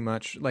this too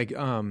much. Like,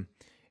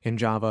 in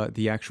Java,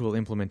 the actual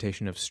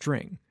implementation of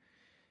string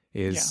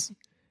is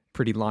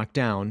pretty locked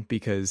down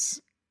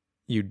because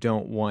you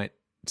don't want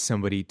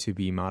somebody to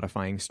be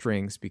modifying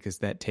strings because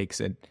that takes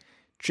a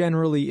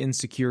generally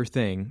insecure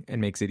thing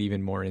and makes it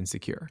even more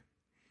insecure.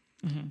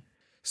 Mm-hmm.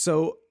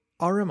 So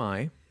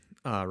RMI,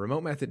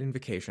 Remote Method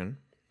Invocation,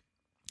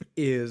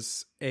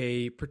 is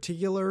a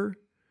particular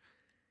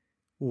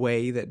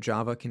way that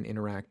Java can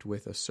interact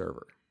with a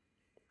server.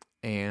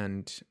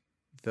 And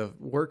the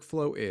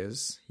workflow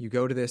is you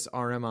go to this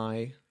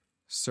RMI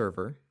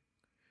server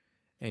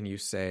and you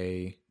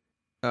say,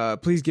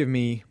 please give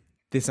me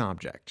this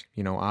object,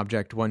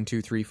 object 1,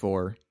 2, 3,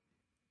 4.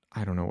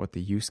 I don't know what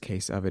the use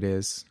case of it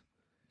is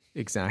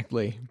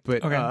exactly,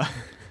 but okay.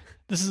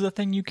 This is a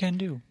thing you can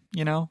do,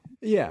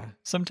 Yeah.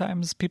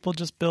 Sometimes people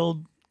just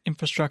build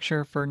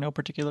infrastructure for no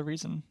particular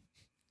reason.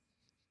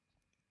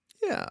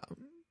 Yeah.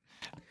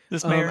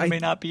 This may or may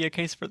not be a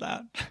case for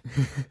that.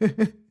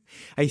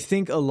 I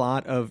think a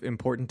lot of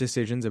important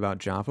decisions about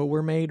Java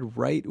were made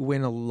right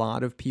when a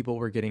lot of people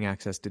were getting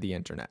access to the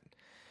internet.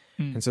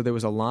 And so there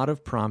was a lot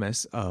of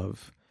promise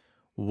of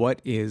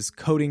what is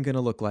coding going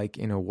to look like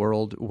in a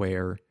world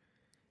where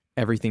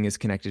everything is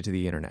connected to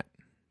the internet.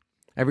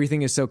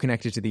 Everything is so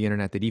connected to the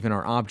internet that even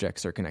our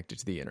objects are connected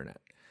to the internet.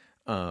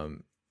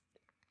 And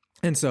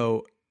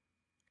so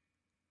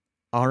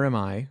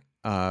RMI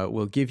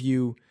will give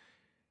you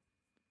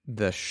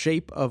the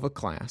shape of a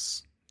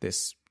class,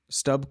 this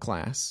stub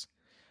class,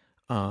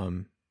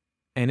 and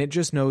it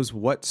just knows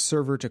what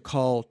server to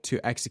call to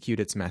execute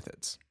its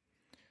methods.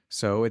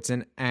 So it's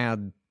an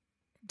add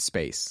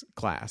space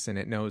class, and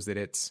it knows that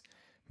it's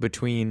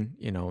between,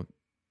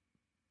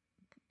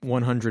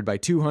 100 by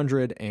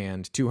 200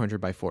 and 200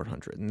 by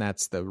 400, and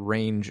that's the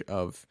range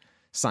of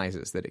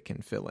sizes that it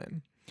can fill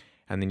in.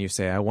 And then you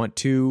say, I want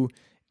to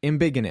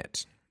embiggen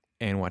it.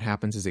 And what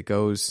happens is it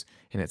goes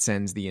and it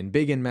sends the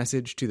embiggen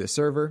message to the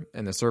server,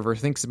 and the server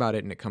thinks about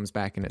it, and it comes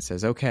back and it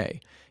says, okay,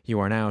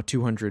 you are now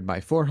 200 by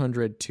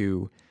 400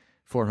 to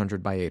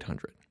 400 by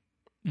 800.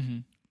 Mm-hmm.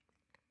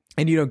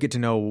 And you don't get to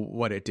know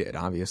what it did.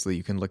 Obviously,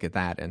 you can look at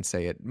that and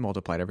say it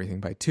multiplied everything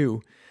by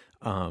 2.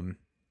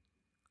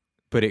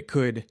 But it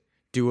could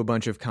do a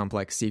bunch of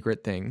complex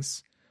secret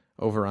things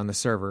over on the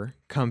server,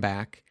 come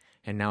back,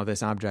 and now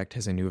this object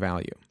has a new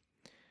value.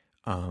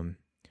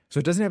 So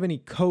it doesn't have any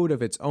code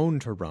of its own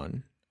to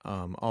run.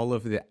 All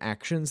of the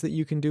actions that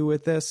you can do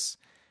with this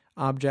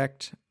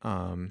object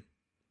are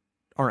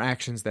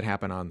actions that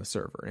happen on the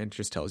server, and it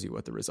just tells you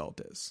what the result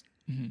is.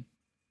 Mm-hmm.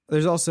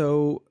 There's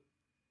also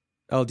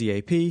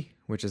LDAP,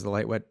 which is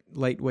the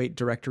lightweight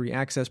directory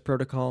access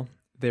protocol.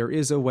 There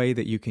is a way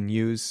that you can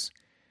use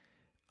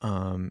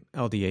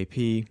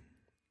LDAP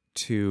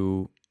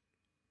to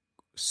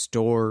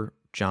store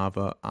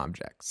Java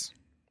objects.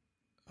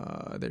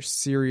 There's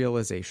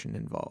serialization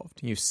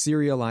involved. You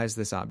serialize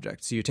this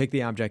object. So you take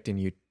the object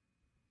and you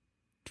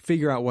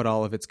figure out what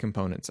all of its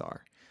components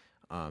are.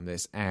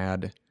 This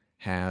add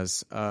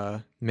has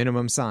a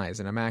minimum size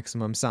and a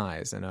maximum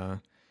size and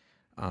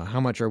how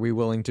much are we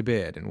willing to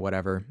bid and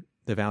whatever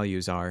the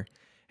values are.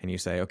 And you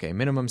say, okay,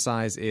 minimum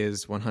size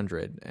is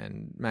 100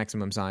 and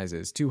maximum size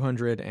is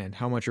 200, and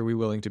how much are we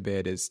willing to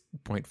bid is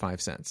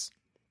 0.5 cents.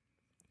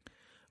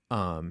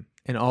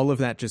 And all of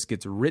that just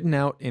gets written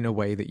out in a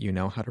way that you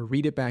know how to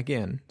read it back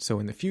in. So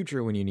in the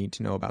future, when you need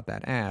to know about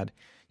that add,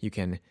 you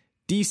can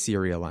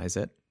deserialize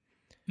it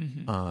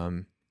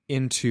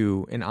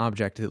into an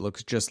object that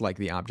looks just like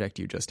the object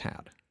you just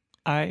had.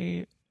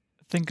 I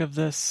think of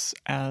this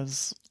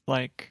as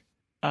like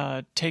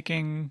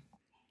taking,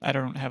 I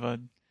don't have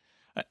a,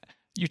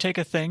 you take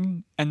a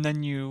thing and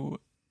then you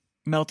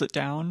melt it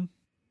down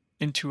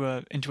into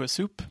a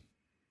soup.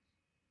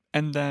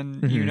 And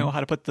then you know how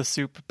to put the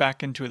soup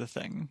back into the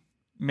thing.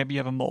 Maybe you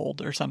have a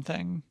mold or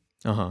something.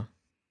 Uh-huh.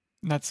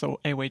 That's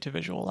a way to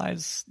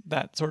visualize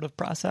that sort of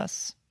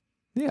process.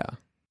 Yeah.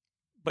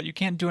 But you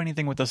can't do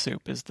anything with the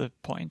soup is the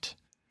point.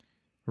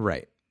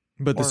 Right.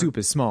 But the soup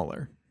is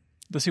smaller.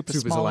 The soup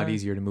is a lot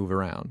easier to move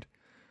around.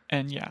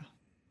 And yeah.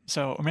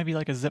 So, or maybe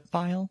like a zip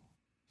file.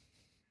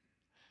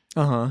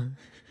 Uh-huh.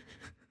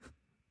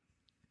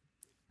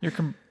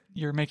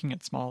 You're making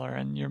it smaller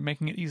and you're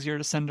making it easier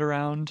to send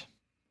around.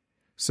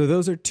 So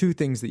those are two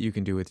things that you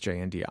can do with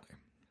JNDI.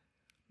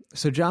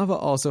 So Java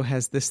also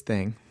has this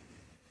thing.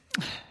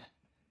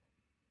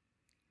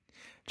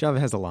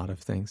 Java has a lot of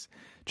things.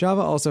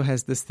 Java also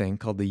has this thing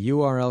called the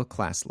URL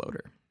class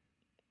loader.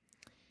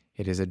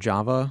 It is a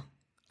Java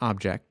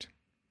object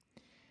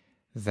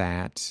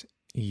that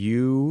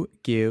you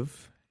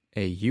give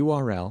a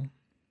URL,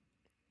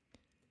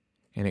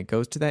 and it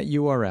goes to that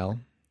URL,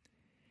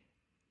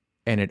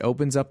 and it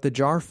opens up the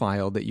jar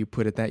file that you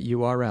put at that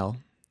URL,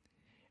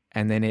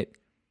 and then it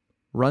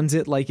runs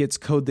it like it's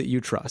code that you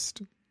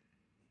trust.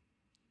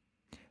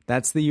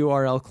 That's the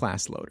URL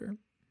class loader.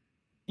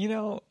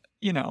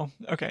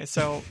 Okay,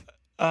 so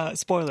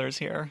spoilers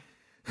here.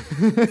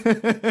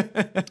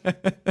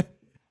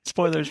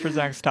 Spoilers for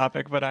Zach's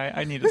topic, but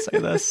I need to say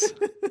this.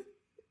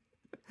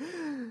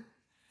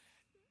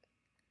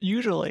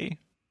 Usually,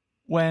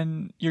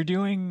 when you're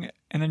doing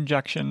an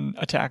injection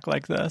attack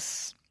like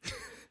this,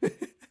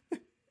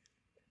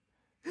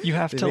 you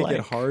have to make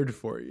it hard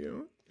for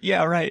you.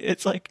 Yeah, right.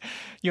 It's like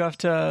you have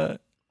to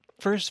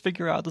first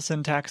figure out the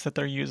syntax that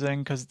they're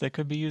using, because they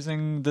could be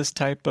using this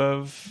type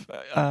of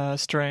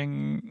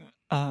string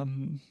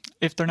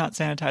if they're not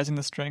sanitizing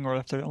the string, or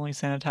if they're only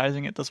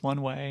sanitizing it this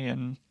one way,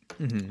 and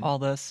all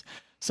this.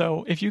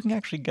 So if you can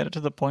actually get it to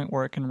the point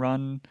where it can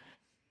run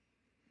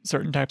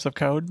certain types of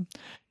code,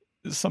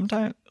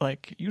 sometimes,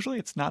 usually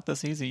it's not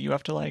this easy. You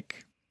have to,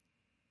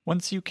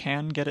 once you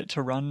can get it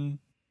to run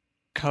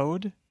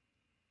code,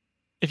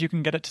 if you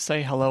can get it to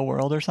say hello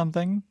world or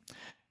something,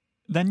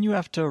 then you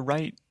have to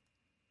write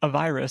a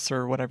virus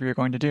or whatever you're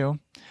going to do.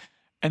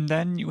 And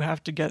then you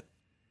have to get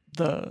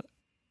the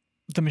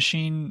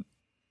machine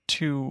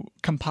to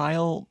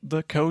compile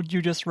the code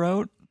you just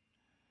wrote.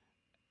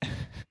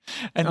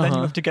 And then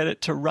you have to get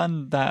it to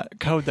run that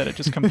code that it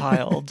just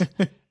compiled.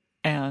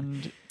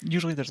 And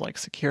usually there's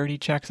security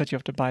checks that you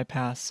have to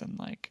bypass, and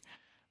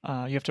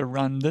you have to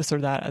run this or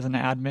that as an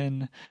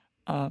admin.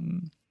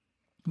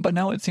 But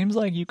no, it seems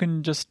like you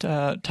can just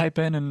type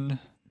in and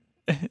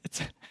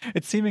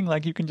it's seeming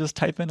like you can just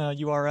type in a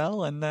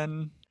URL and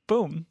then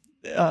boom,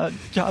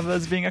 Java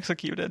is being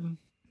executed.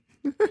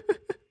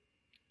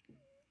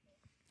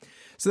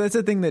 So that's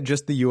a thing that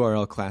just the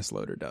URL class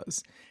loader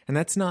does. And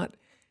that's not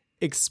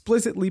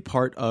explicitly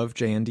part of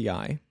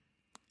JNDI.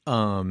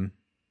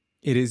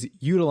 It is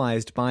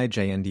utilized by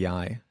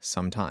JNDI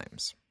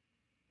sometimes.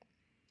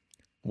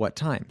 What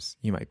times,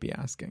 you might be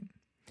asking?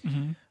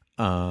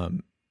 Mm-hmm.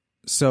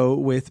 So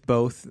with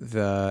both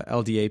the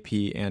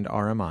LDAP and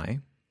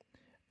RMI,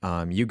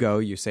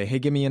 you say, hey,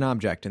 give me an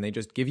object, and they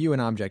just give you an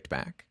object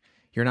back.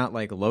 You're not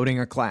like loading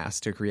a class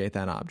to create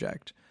that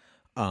object.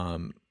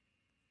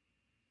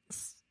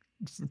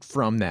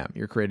 From them,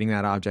 you're creating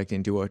that object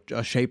into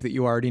a shape that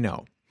you already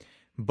know.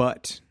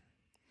 But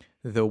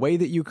the way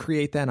that you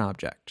create that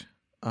object,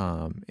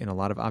 in a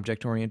lot of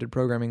object-oriented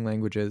programming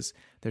languages,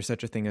 there's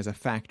such a thing as a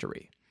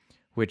factory,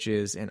 which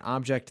is an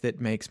object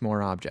that makes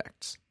more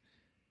objects.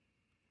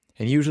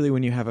 And usually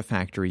when you have a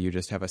factory, you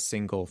just have a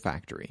single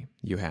factory.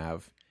 You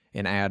have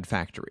an add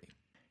factory,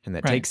 and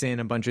that takes in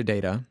a bunch of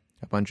data,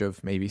 a bunch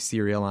of maybe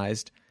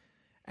serialized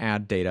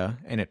add data,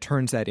 and it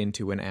turns that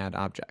into an add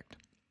object.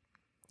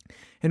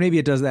 And maybe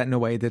it does that in a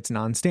way that's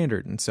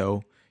non-standard, and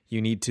so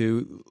you need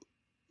to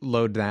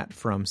load that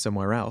from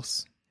somewhere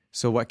else.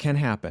 So what can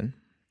happen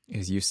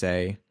is you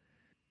say,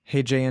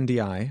 hey,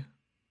 JNDI,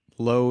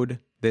 load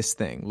this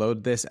thing,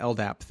 load this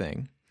LDAP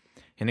thing,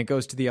 and it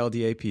goes to the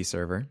LDAP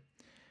server,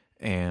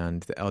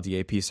 and the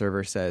LDAP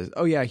server says,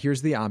 oh yeah,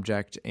 here's the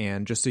object,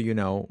 and just so you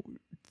know,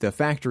 the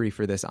factory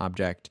for this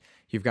object,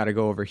 you've got to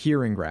go over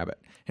here and grab it.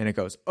 And it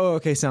goes, oh,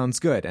 okay, sounds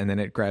good. And then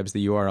it grabs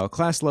the URL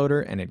class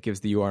loader, and it gives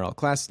the URL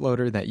class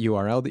loader that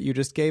URL that you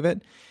just gave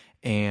it.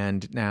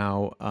 And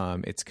now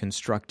it's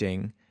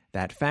constructing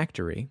that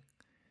factory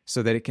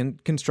so that it can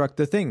construct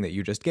the thing that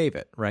you just gave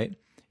it, right,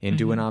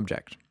 into an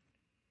object.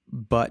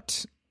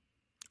 But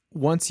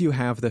once you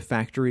have the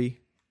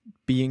factory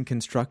being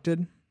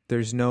constructed,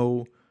 there's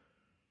no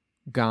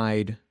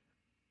guide,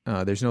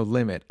 there's no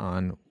limit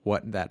on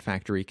what that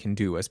factory can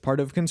do as part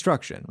of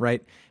construction,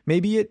 right?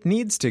 Maybe it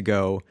needs to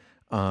go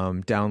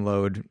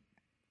download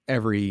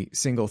every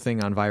single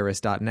thing on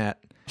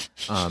virus.net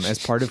as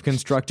part of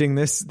constructing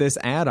this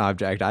add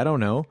object. I don't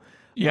know.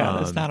 Yeah,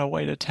 there's not a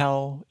way to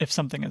tell if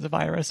something is a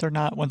virus or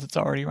not once it's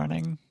already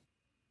running.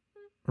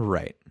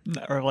 Right.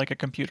 Or like a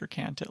computer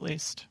can't, at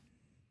least.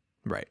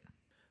 Right.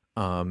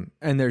 And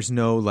there's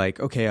no like,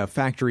 okay, a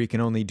factory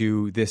can only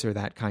do this or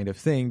that kind of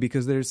thing,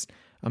 because there's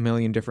a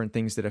million different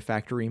things that a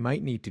factory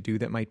might need to do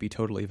that might be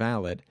totally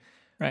valid.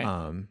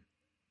 Right.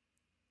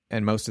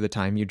 And most of the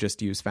time you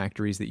just use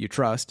factories that you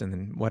trust and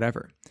then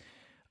whatever.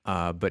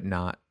 But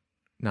not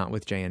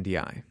with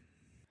JNDI.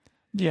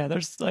 Yeah,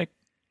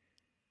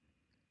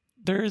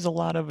 there is a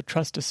lot of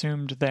trust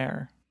assumed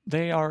there.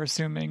 They are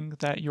assuming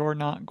that you're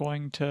not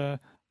going to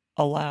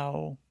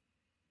allow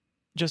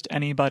just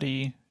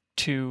anybody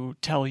to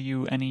tell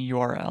you any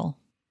URL.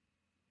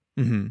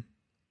 Mm-hmm.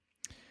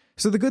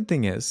 So the good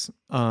thing is,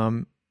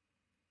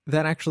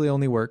 that actually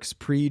only works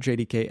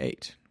pre-JDK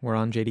 8. We're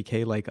on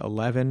JDK like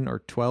 11 or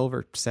 12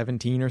 or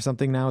 17 or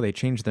something now. They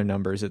changed their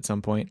numbers at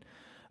some point.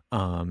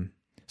 So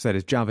that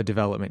is Java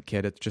Development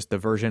Kit. It's just the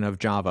version of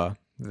Java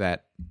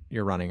that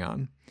you're running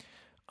on.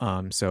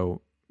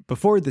 So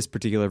before this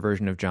particular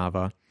version of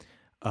Java,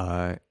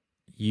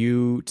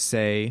 you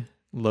say,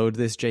 load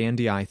this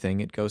JNDI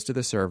thing. It goes to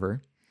the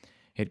server.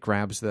 It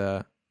grabs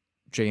the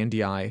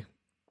JNDI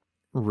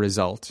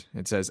result.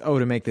 It says, oh,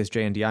 to make this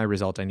JNDI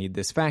result, I need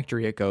this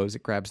factory. It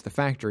grabs the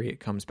factory, it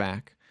comes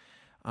back,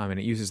 and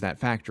it uses that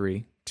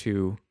factory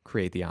to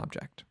create the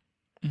object.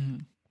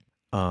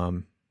 Mm-hmm.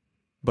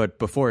 But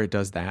before it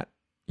does that,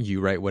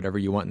 you write whatever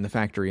you want in the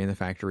factory, and the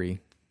factory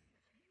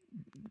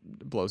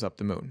blows up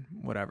the moon,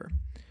 whatever.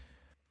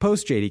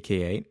 Post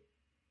JDK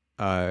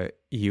 8,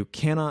 you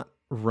cannot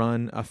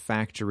run a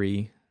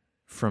factory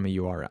from a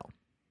URL.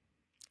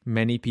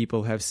 Many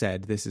people have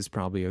said this is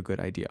probably a good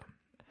idea.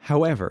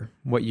 However,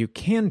 what you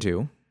can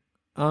do,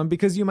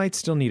 because you might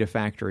still need a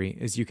factory,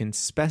 is you can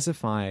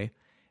specify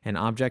an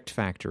object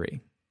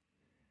factory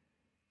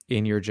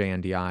in your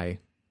JNDI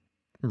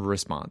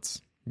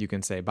response. You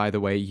can say, by the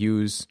way,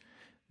 use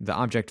the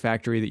object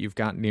factory that you've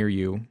got near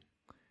you,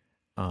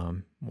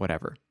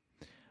 whatever.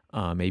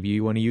 Maybe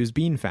you want to use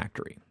Bean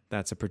Factory.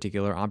 That's a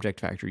particular object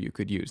factory you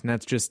could use. And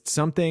that's just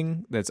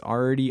something that's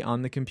already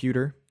on the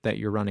computer that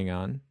you're running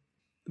on.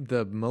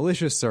 The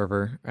malicious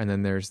server, and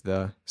then there's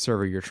the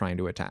server you're trying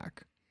to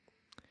attack.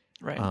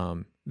 Right.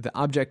 The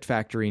object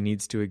factory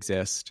needs to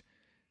exist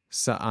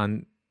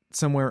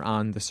somewhere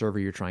on the server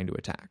you're trying to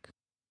attack.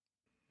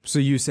 So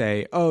you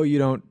say, oh,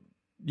 you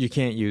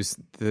can't use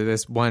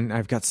this one.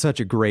 I've got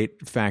such a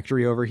great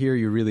factory over here.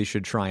 You really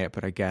should try it.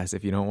 But I guess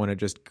if you don't want to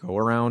just go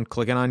around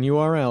clicking on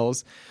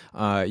URLs,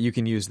 you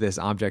can use this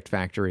object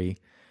factory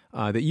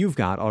that you've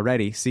got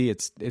already. See,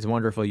 it's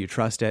wonderful. You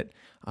trust it.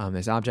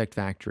 This object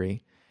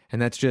factory.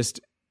 And that's just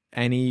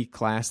any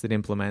class that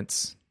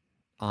implements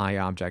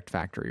iObject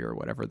factory or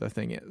whatever the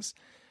thing is.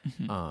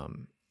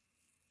 Mm-hmm.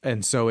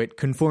 And so it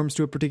conforms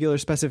to a particular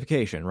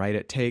specification, right?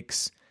 It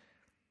takes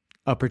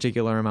a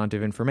particular amount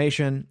of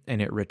information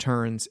and it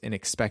returns an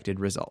expected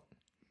result.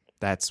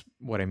 That's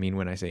what I mean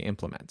when I say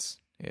implements.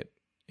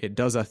 It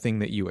does a thing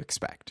that you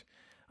expect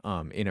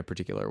in a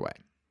particular way.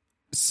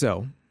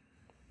 So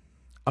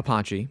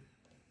Apache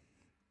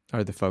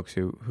are the folks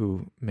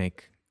who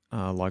make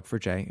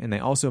Log4j, and they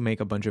also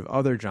make a bunch of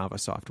other Java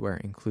software,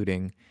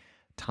 including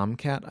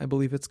Tomcat, I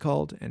believe it's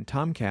called. And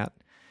Tomcat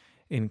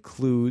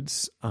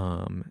includes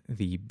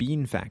the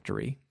Bean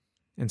Factory.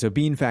 And so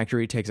Bean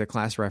Factory takes a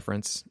class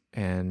reference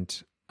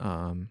and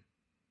from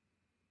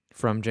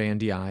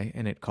JNDI,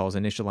 and it calls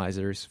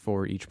initializers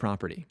for each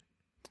property.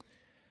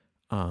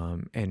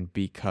 And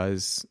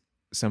because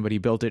somebody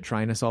built it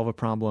trying to solve a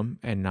problem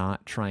and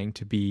not trying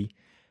to be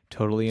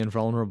totally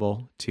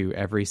invulnerable to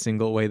every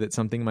single way that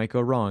something might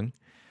go wrong,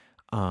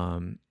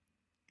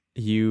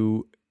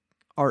 you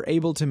are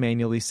able to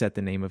manually set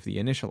the name of the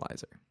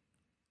initializer.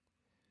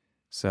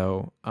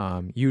 So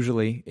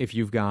usually if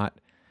you've got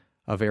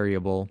a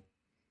variable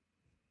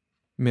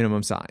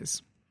minimum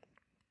size,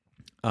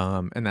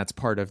 and that's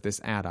part of this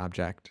add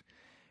object,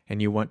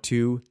 and you want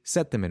to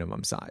set the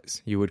minimum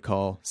size, you would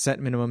call set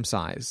minimum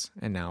size,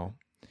 and now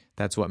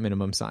that's what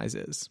minimum size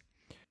is.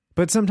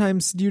 But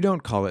sometimes you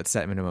don't call it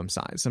set minimum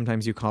size.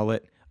 Sometimes you call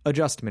it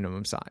adjust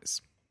minimum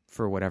size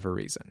for whatever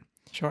reason.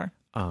 Sure.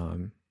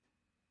 And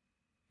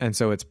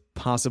so it's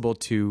possible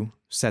to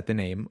set the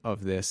name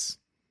of this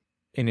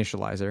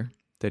initializer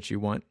that you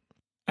want.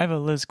 I have a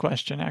Liz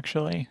question,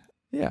 actually.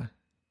 Yeah.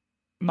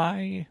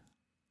 My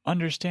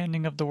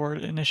understanding of the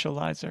word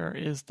initializer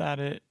is that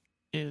it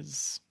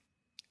is...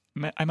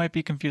 I might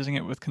be confusing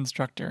it with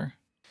constructor.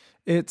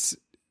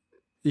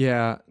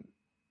 Yeah,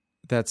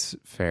 that's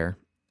fair.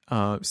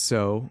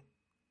 So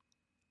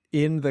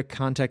in the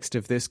context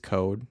of this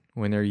code,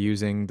 when they're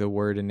using the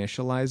word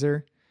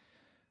initializer,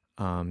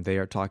 they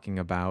are talking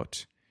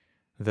about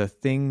the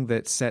thing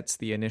that sets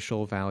the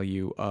initial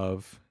value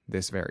of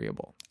this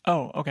variable.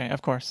 Oh, okay,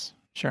 of course.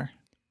 Sure.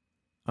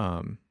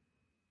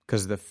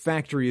 Because the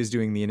factory is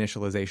doing the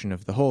initialization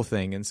of the whole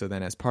thing, and so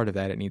then as part of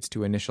that, it needs to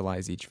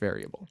initialize each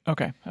variable.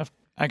 Okay,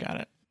 I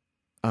got it.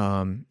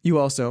 You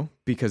also,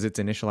 because it's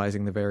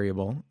initializing the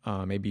variable,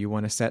 maybe you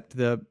want to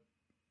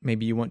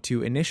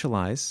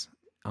initialize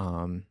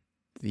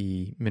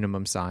the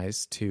minimum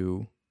size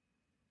to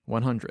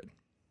 100.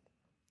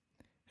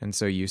 And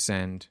so you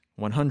send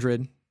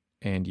 100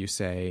 and you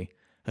say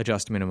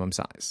adjust minimum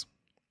size.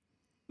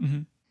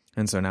 Mm-hmm.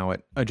 And so now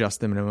it adjusts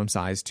the minimum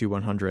size to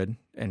 100,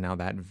 and now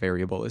that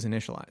variable is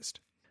initialized.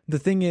 The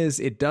thing is,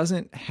 it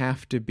doesn't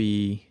have to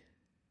be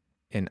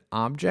an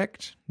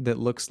object that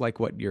looks like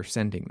what you're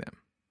sending them.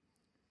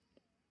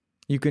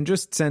 You can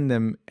just send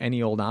them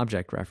any old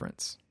object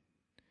reference.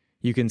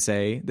 You can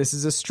say, this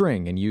is a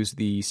string, and use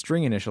the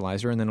string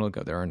initializer, and then it'll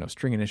go, there are no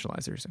string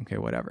initializers. Okay,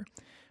 whatever.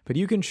 But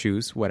you can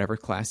choose whatever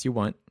class you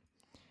want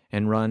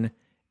and run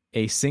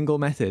a single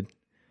method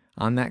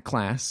on that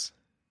class,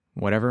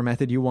 whatever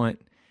method you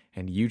want,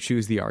 and you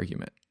choose the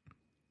argument.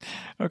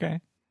 Okay.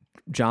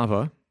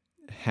 Java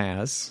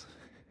has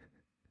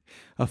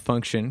a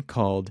function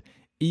called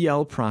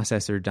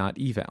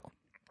elprocessor.eval,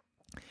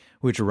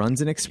 which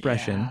runs an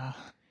expression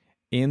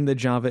in the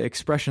Java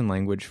expression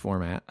language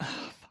format,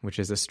 which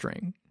is a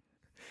string.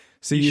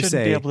 So you shouldn't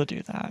say, be able to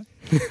do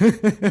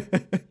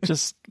that.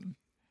 Just,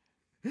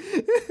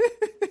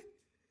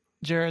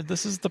 Jared,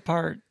 this is the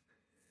part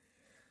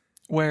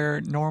where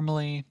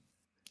normally,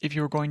 if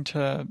you were going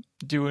to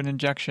do an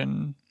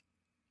injection,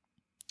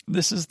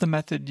 this is the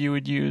method you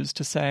would use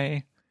to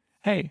say,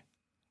 hey,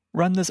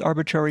 run this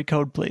arbitrary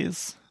code,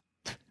 please.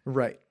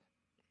 Right.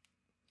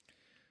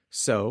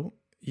 So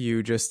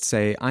you just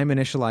say, I'm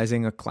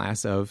initializing a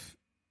class of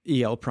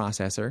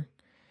elprocessor,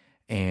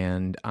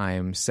 and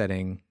I'm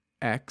setting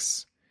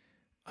x,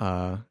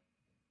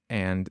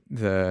 and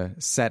the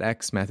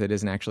setX method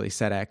isn't actually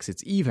setX,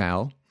 it's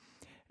eval,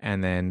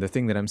 and then the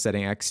thing that I'm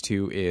setting x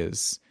to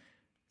is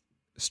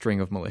string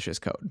of malicious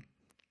code.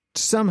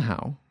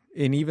 Somehow,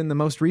 in even the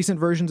most recent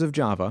versions of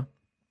Java,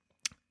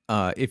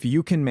 if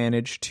you can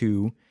manage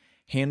to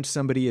hand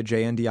somebody a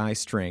JNDI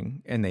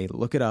string and they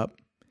look it up,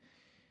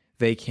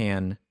 you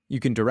can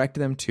direct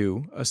them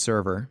to a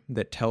server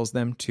that tells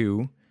them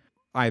to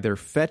either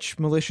fetch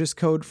malicious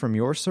code from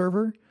your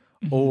server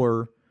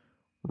or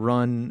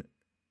run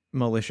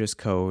malicious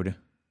code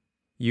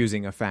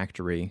using a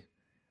factory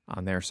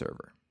on their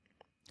server.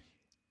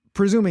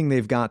 Presuming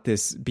they've got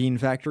this Bean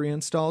Factory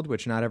installed,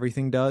 which not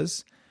everything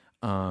does,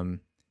 but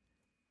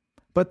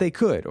they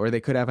could, or they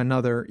could have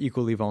another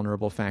equally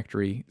vulnerable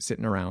factory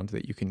sitting around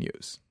that you can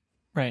use.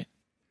 Right.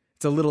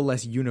 It's a little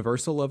less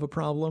universal of a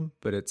problem,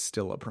 but it's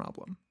still a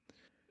problem.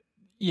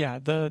 Yeah,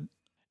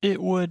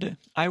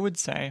 I would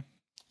say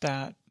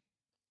that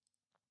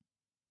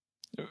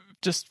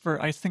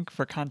I think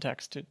for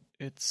context,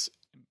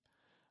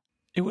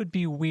 it would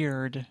be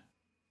weird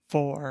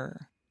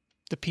for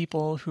the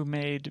people who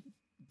made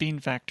Bean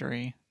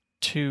Factory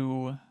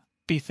to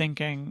be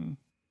thinking,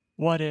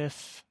 what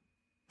if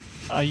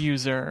a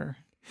user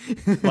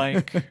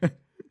like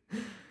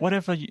what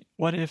if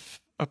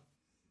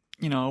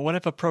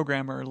a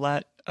programmer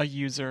let a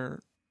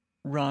user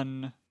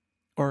run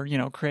or,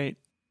 create,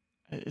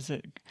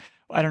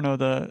 I don't know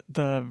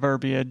the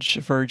verbiage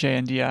for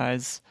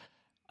JNDIs,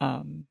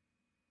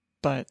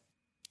 but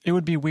it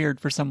would be weird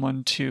for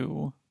someone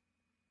to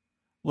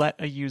let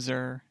a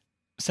user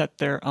set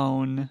their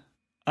own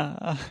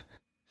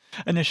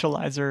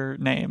initializer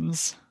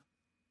names.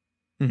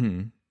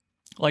 Mm-hmm.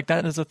 Like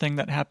that is a thing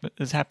that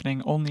is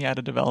happening only at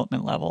a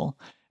development level.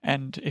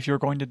 And if you're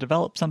going to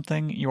develop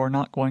something, you're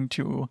not going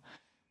to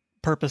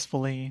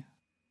purposefully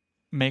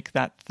make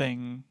that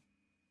thing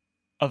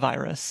a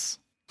virus.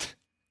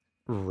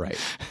 Right.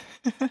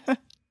 I'm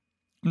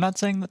not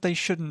saying that they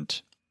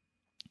shouldn't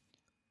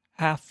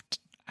have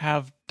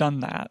done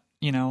that,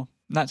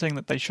 not saying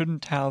that they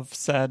shouldn't have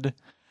said,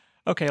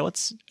 okay,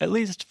 let's, at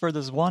least for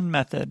this one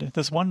method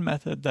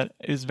that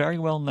is very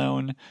well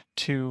known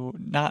to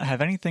not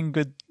have any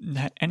good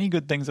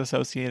things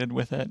associated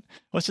with it,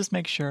 let's just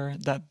make sure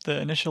that the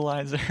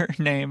initializer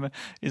name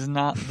is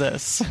not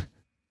this.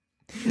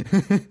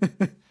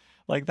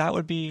 Like that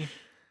would be,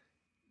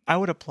 I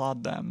would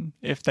applaud them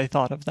if they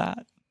thought of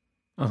that.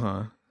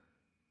 Uh-huh.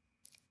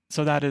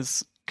 So that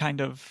is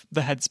kind of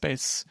the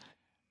headspace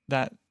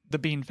that the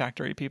Bean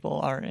Factory people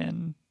are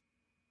in.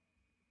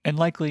 And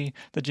likely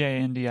the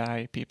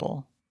JNDI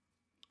people.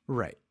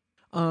 Right.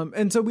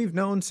 And so we've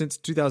known since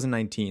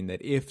 2019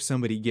 that if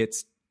somebody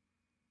gets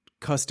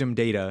custom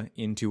data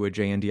into a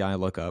JNDI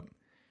lookup,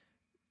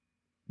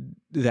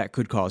 that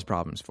could cause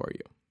problems for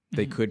you.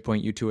 They could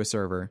point you to a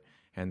server,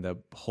 and the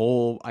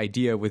whole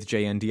idea with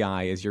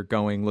JNDI is you're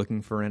going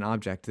looking for an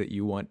object that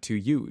you want to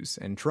use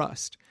and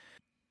trust.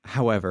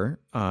 However,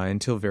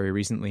 until very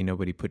recently,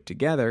 nobody put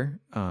together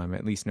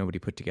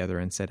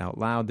and said out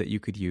loud that you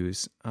could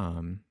use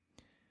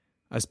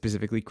a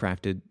specifically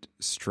crafted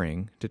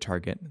string to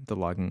target the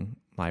logging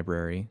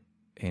library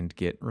and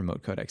get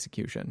remote code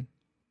execution.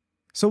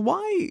 So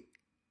why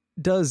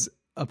does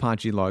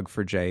Apache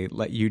Log4j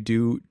let you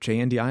do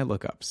JNDI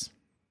lookups?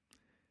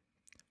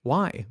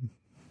 Why?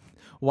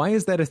 Why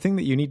is that a thing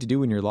that you need to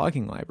do in your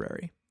logging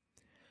library?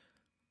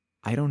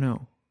 I don't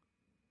know.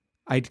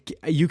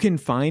 You can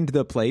find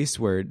the place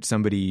where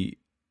somebody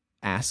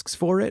asks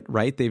for it,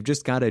 right? They've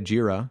just got a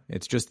Jira.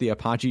 It's just the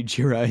Apache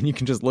Jira, and you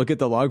can just look at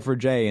the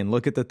Log4j and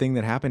look at the thing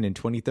that happened in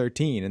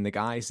 2013 and the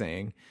guy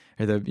saying,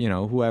 or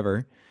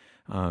whoever,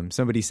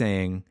 somebody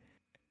saying,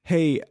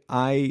 hey,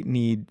 I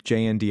need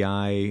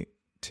JNDI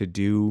to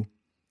do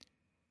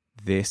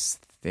this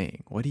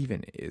thing. What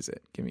even is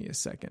it? Give me a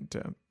second.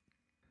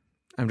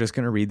 I'm just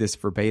going to read this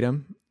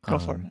verbatim. Go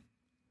for it.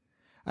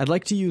 I'd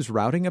like to use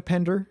routing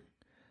appender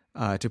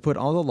to put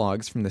all the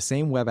logs from the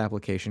same web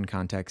application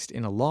context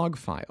in a log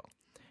file.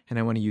 And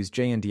I want to use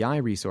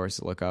JNDI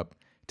resource lookup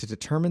to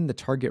determine the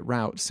target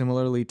route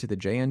similarly to the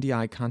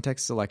JNDI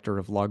context selector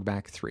of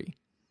logback 3.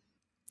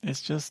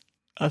 It's just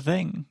a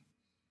thing.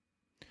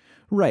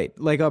 Right.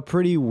 Like a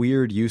pretty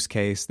weird use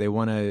case. They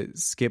want to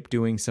skip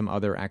doing some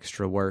other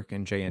extra work,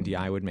 and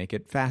JNDI would make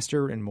it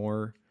faster and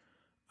more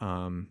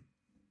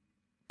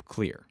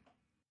clear.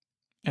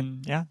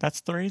 And yeah, that's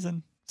the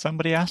reason.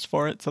 Somebody asked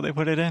for it, so they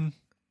put it in.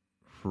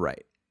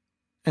 Right.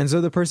 And so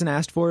the person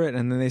asked for it,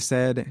 and then they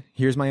said,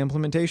 here's my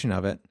implementation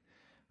of it.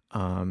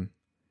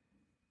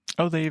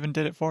 They even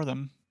did it for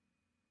them.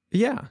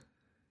 Yeah.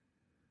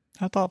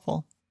 How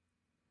thoughtful.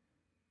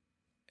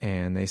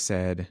 And they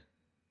said,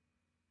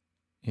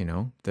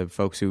 the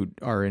folks who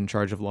are in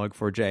charge of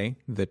Log4j,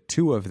 the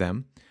two of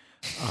them,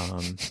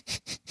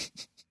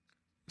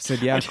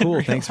 said, yeah,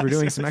 cool. Thanks for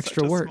doing some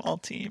extra work. Small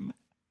team.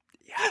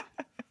 Yeah.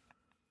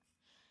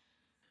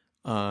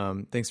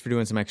 Thanks for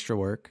doing some extra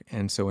work.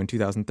 And so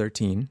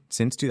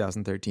since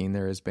 2013,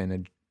 there has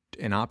been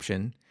an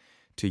option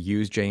to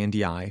use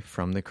JNDI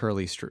from the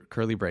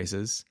curly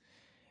braces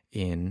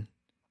in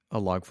a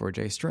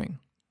Log4j string.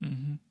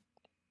 Mm-hmm.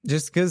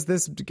 Just because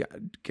this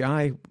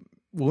guy,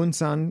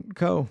 Woon-san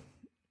Ko,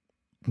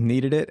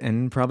 needed it,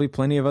 and probably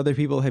plenty of other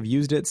people have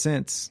used it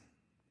since.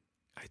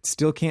 I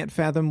still can't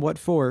fathom what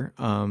for,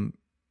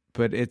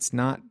 but it's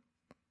not,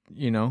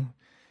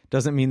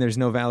 doesn't mean there's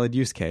no valid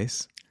use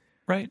case.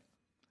 Right.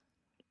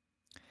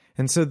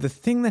 And so the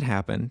thing that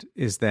happened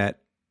is that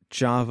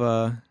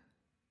Java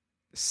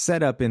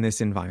set up in this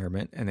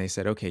environment, and they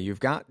said, okay, you've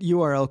got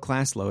URL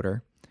class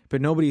loader,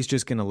 but nobody's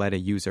just going to let a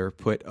user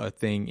put a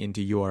thing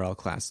into URL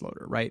class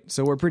loader, right?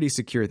 So we're pretty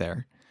secure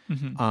there.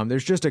 Mm-hmm.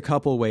 There's just a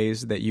couple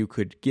ways that you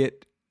could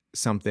get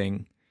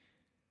something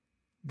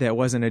that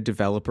wasn't a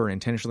developer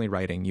intentionally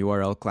writing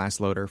URL class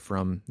loader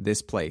from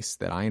this place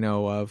that I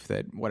know of,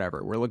 that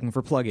whatever, we're looking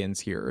for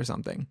plugins here or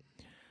something.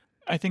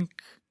 I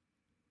think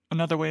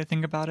another way to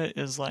think about it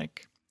is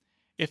like,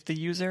 if the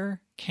user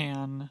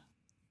can,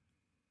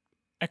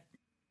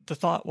 the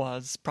thought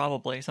was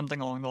probably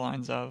something along the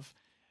lines of,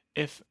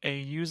 if a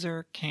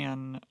user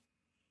can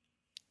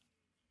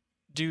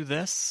do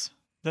this,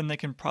 then they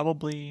can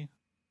probably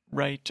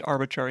write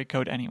arbitrary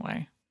code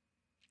anyway.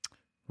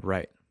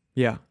 Right.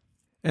 Yeah.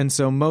 And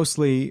so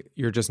mostly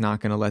you're just not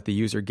going to let the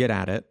user get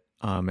at it.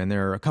 And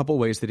there are a couple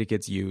ways that it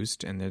gets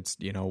used, and it's,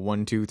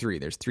 1, 2, 3.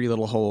 There's 3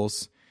 little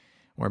holes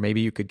where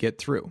maybe you could get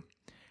through.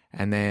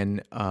 And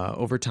then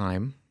over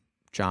time,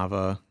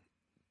 Java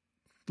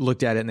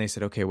looked at it and they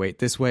said, okay, wait,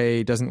 this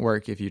way doesn't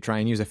work if you try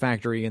and use a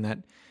factory,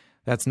 and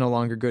that's no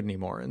longer good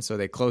anymore. And so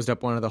they closed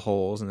up one of the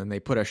holes, and then they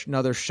put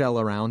another shell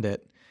around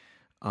it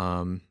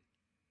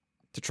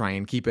to try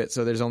and keep it.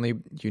 So there's only,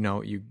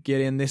 you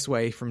get in this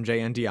way from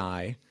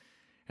JNDI,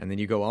 and then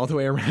you go all the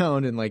way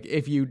around, and like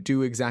if you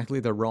do exactly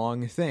the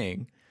wrong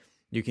thing,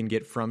 you can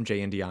get from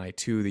JNDI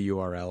to the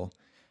URL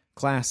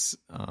class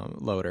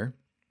loader.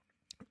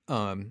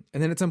 And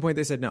then at some point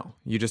they said, no,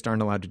 you just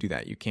aren't allowed to do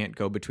that. You can't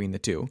go between the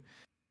two.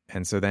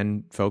 And so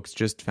then folks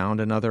just found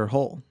another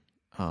hole.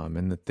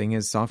 And the thing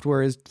is,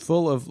 software is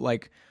full of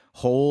like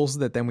holes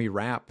that then we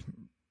wrap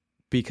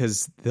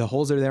because the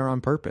holes are there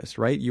on purpose,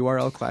 right?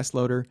 URL class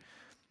loader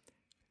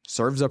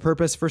serves a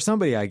purpose for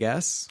somebody, I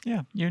guess.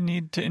 Yeah, you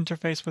need to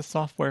interface with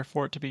software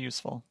for it to be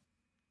useful.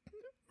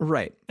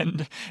 Right.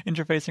 And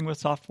interfacing with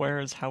software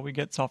is how we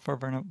get software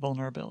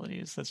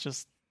vulnerabilities. That's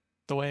just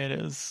the way it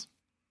is.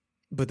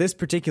 But this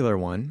particular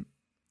one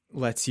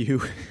lets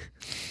you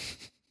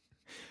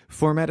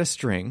format a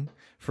string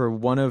for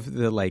one of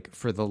the,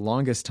 for the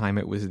longest time,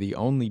 it was the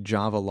only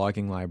Java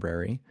logging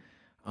library,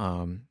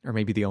 or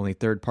maybe the only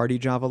third-party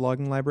Java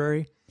logging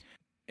library.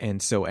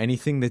 And so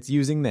anything that's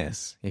using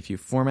this, if you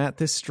format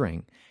this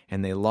string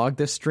and they log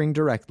this string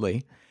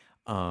directly,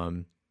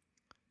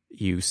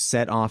 you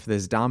set off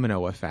this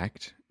domino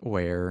effect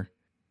where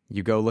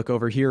you go look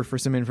over here for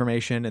some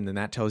information, and then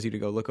that tells you to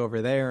go look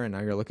over there, and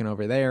now you're looking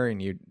over there, and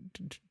you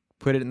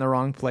put it in the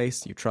wrong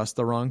place, you trust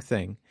the wrong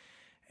thing,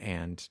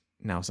 and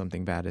now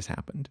something bad has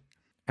happened.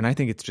 And I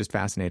think it's just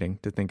fascinating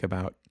to think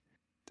about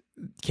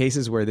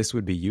cases where this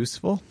would be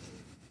useful.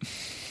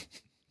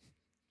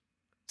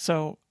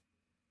 So,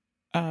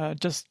 I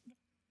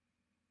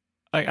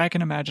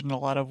can imagine a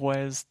lot of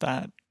ways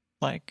that,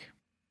 I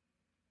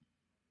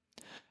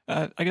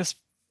guess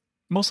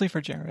mostly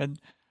for Jared,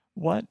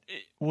 what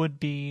would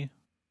be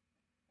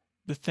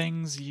the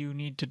things you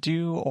need to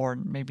do or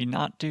maybe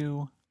not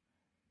do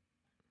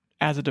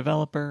as a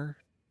developer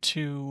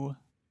to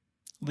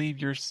leave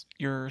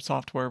your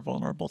software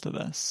vulnerable to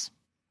this?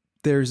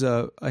 There's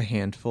a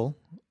handful.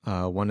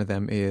 One of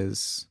them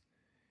is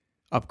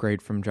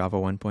upgrade from Java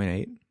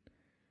 1.8.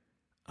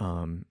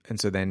 And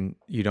so then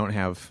you don't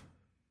have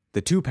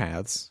the two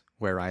paths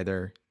where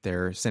either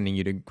they're sending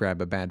you to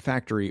grab a bad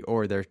factory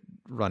or they're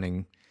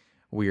running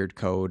weird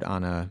code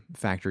on a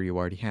factory you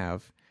already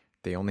have.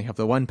 They only have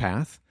the one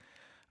path.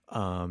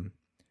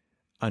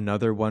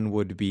 Another one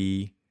would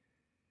be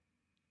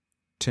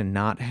to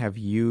not have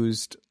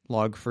used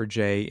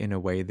log4j in a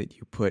way that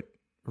you put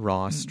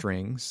raw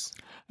strings.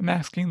 I'm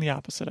asking the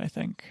opposite, I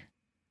think.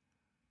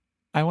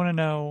 I want to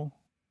know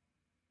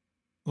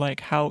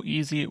how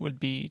easy it would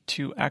be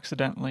to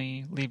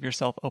accidentally leave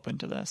yourself open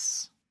to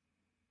this.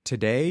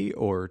 Today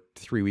or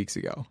 3 weeks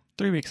ago?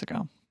 3 weeks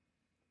ago.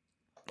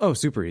 Oh,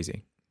 super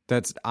easy.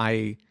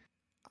 I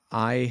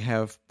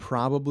have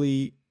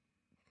probably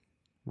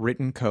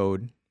written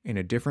code in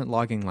a different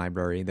logging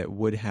library that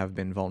would have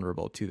been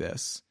vulnerable to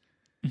this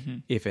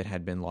if it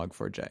had been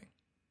log4j.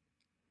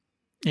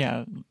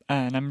 Yeah,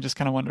 and I'm just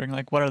kind of wondering,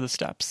 what are the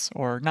steps?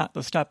 Or not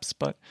the steps,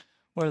 but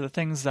what are the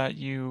things that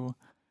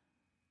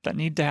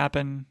need to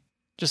happen,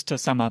 just to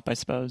sum up, I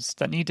suppose,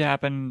 that need to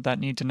happen, that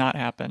need to not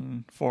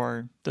happen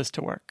for this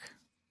to work?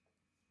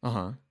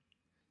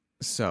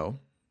 So,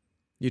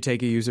 you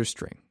take a user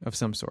string of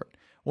some sort.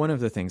 One of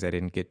the things I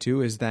didn't get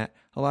to is that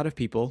a lot of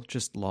people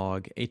just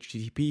log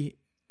HTTP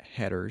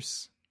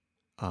headers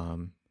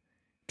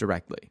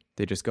directly.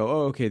 They just go,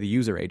 oh, okay, the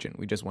user agent.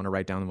 We just want to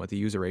write down what the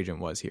user agent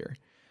was here.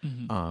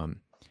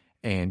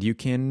 And you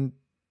can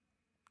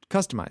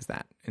customize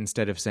that.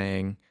 Instead of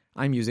saying,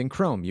 I'm using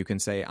Chrome, you can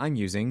say, I'm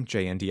using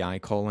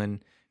JNDI:go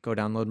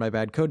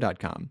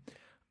downloadmybadcode.com.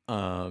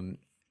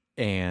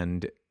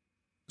 And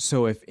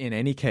so if in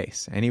any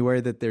case,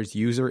 anywhere that there's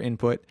user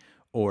input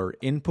or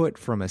input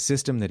from a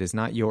system that is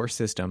not your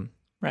system,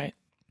 right,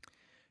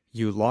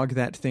 you log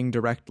that thing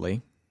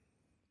directly.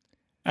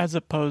 As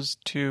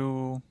opposed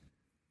to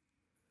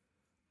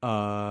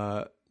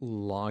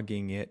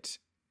logging it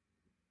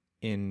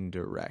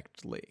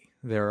indirectly.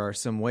 There are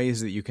some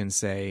ways that you can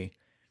say,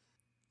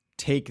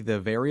 take the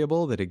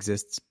variable that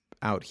exists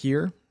out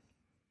here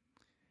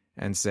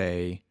and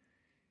say,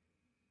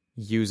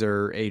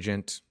 user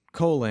agent :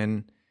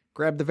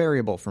 grab the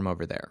variable from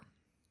over there.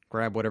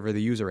 Grab whatever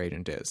the user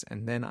agent is.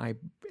 And then I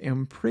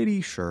am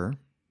pretty sure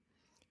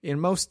in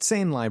most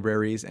sane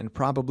libraries and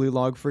probably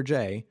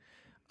log4j,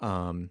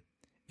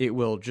 it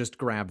will just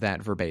grab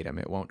that verbatim.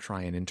 It won't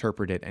try and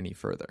interpret it any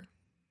further.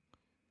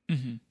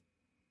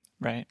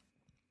 Right.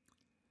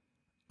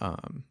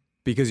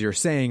 Because you're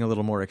saying a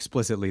little more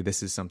explicitly,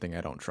 this is something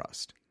I don't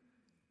trust.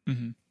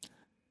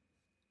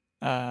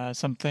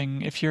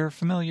 Something, if you're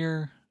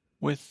familiar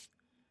with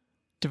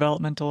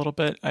development a little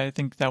bit, I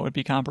think that would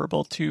be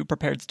comparable to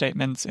prepared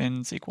statements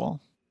in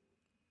SQL.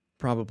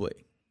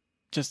 Probably.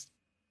 Just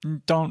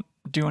don't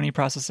do any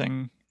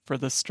processing for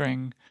this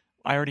string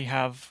I already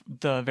have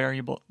the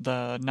variable,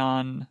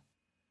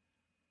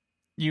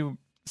 you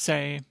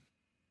say,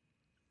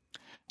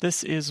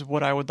 this is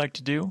what I would like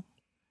to do,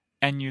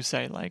 and you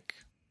say, like,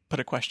 put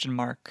a question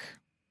mark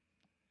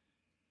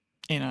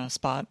in a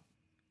spot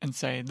and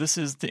say, this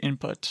is the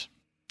input.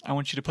 I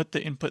want you to put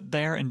the input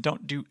there and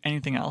don't do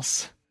anything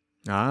else.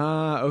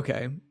 Ah,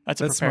 okay.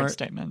 That's a prepared smart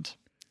statement.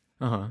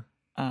 Uh-huh.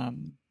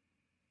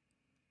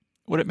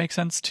 Would it make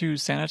sense to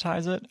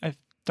sanitize it? I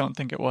don't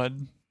think it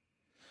would.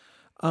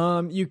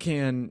 You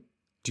can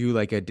do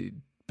like a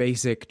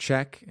basic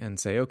check and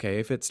say, okay,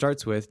 if it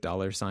starts with $,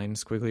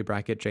 squiggly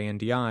bracket,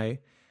 JNDI,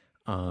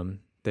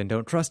 then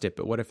don't trust it.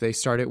 But what if they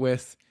start it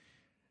with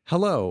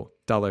hello,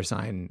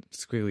 $,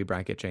 squiggly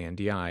bracket,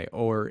 JNDI?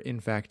 Or in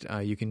fact,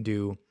 you can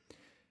do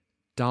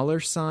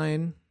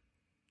 $,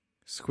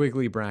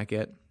 squiggly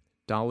bracket,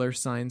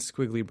 $,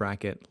 squiggly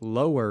bracket,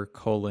 lower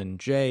colon,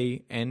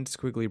 J, end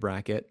squiggly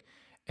bracket,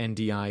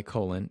 NDI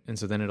colon. And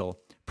so then it'll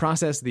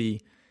process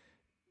the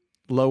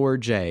lower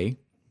J.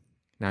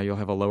 Now you'll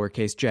have a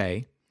lowercase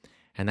j,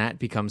 and that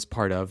becomes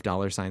part of $,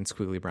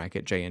 squiggly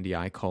bracket,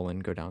 JNDI colon,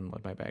 go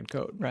download my bad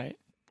code. Right.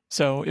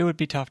 So it would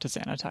be tough to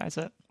sanitize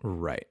it.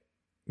 Right.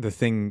 The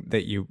thing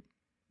that you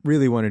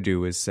really want to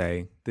do is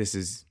say, this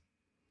is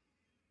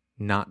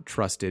not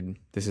trusted.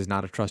 This is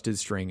not a trusted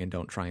string, and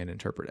don't try and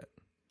interpret it.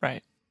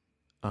 Right.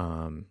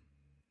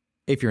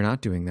 If you're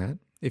not doing that,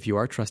 if you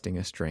are trusting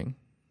a string,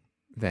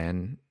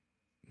 then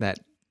that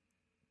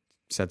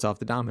sets off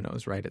the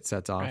dominoes, right? It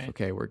sets off,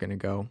 okay, we're going to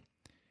go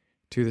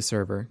to the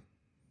server,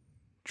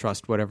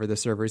 trust whatever the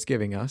server is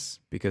giving us,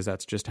 because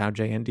that's just how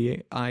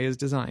JNDI is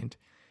designed,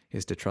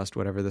 is to trust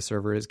whatever the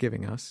server is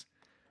giving us,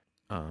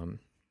 and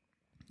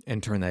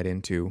turn that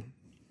into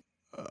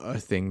a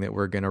thing that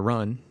we're going to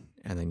run,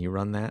 and then you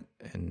run that,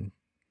 and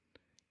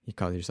you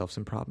cause yourself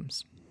some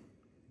problems.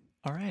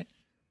 All right.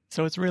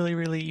 So it's really,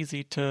 really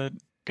easy to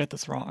get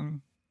this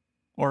wrong,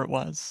 or it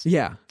was.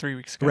 Yeah. 3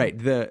 weeks ago. Right.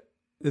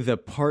 The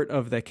part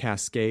of the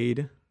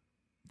cascade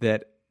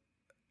that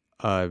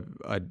a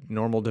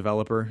normal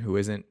developer who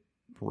isn't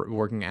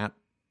working at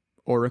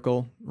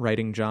Oracle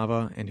writing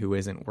Java and who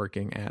isn't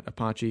working at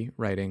Apache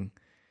writing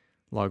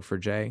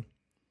Log4j,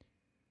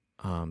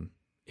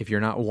 if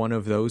you're not one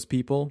of those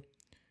people,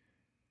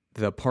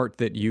 the part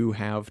that you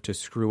have to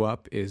screw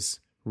up is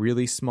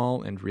really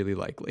small and really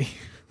likely.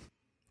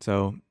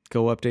 So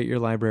go update your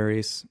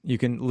libraries. You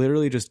can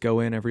literally just go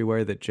in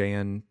everywhere that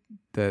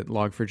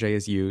Log4j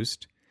is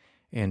used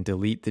and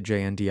delete the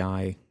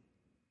JNDI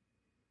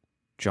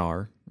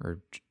jar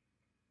or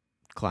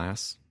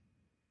class.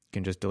 You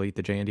can just delete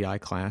the JNDI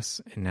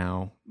class, and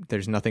now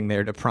there's nothing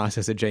there to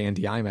process a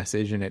JNDI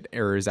message, and it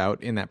errors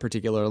out in that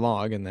particular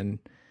log, and then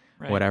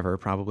whatever,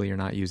 probably you're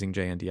not using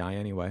JNDI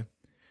anyway.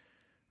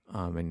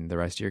 And the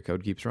rest of your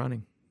code keeps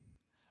running.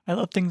 I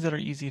love things that are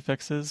easy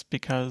fixes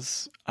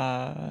because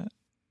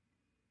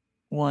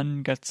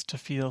one gets to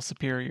feel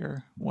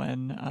superior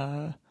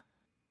when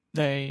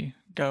they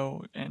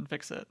go and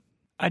fix it.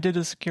 I did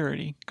a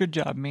security. Good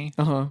job, me.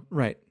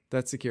 Right.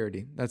 That's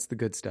security. That's the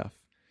good stuff.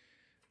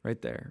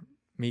 Right there.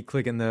 Me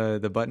clicking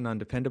the button on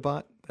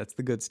Dependabot, that's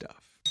the good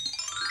stuff.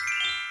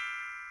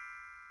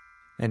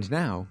 And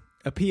now,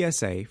 a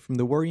PSA from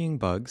the Worrying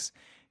Bugs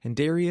and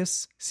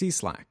Darius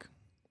Cslack.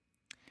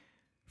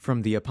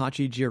 From the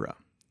Apache Jira.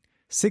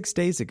 6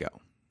 days ago.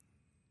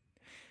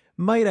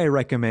 Might I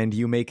recommend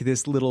you make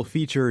this little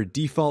feature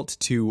default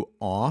to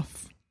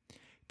off?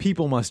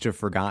 People must have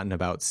forgotten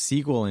about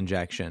SQL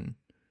injection.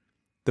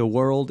 The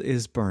world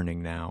is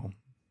burning now.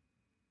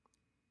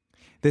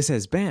 This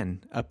has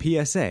been a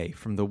PSA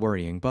from the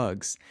Worrying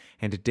Bugs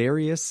and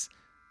Darius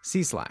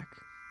Cslack.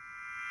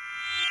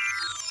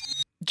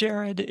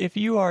 Jared, if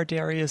you are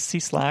Darius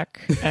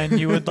Cslack and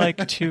you would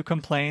like to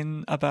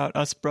complain about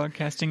us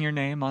broadcasting your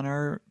name on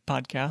our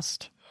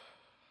podcast,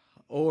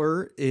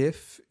 or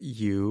if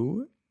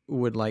you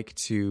would like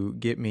to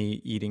get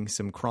me eating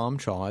some Crom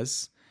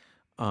Chaws,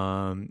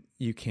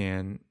 you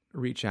can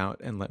reach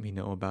out and let me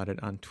know about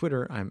it on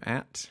Twitter. I'm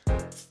at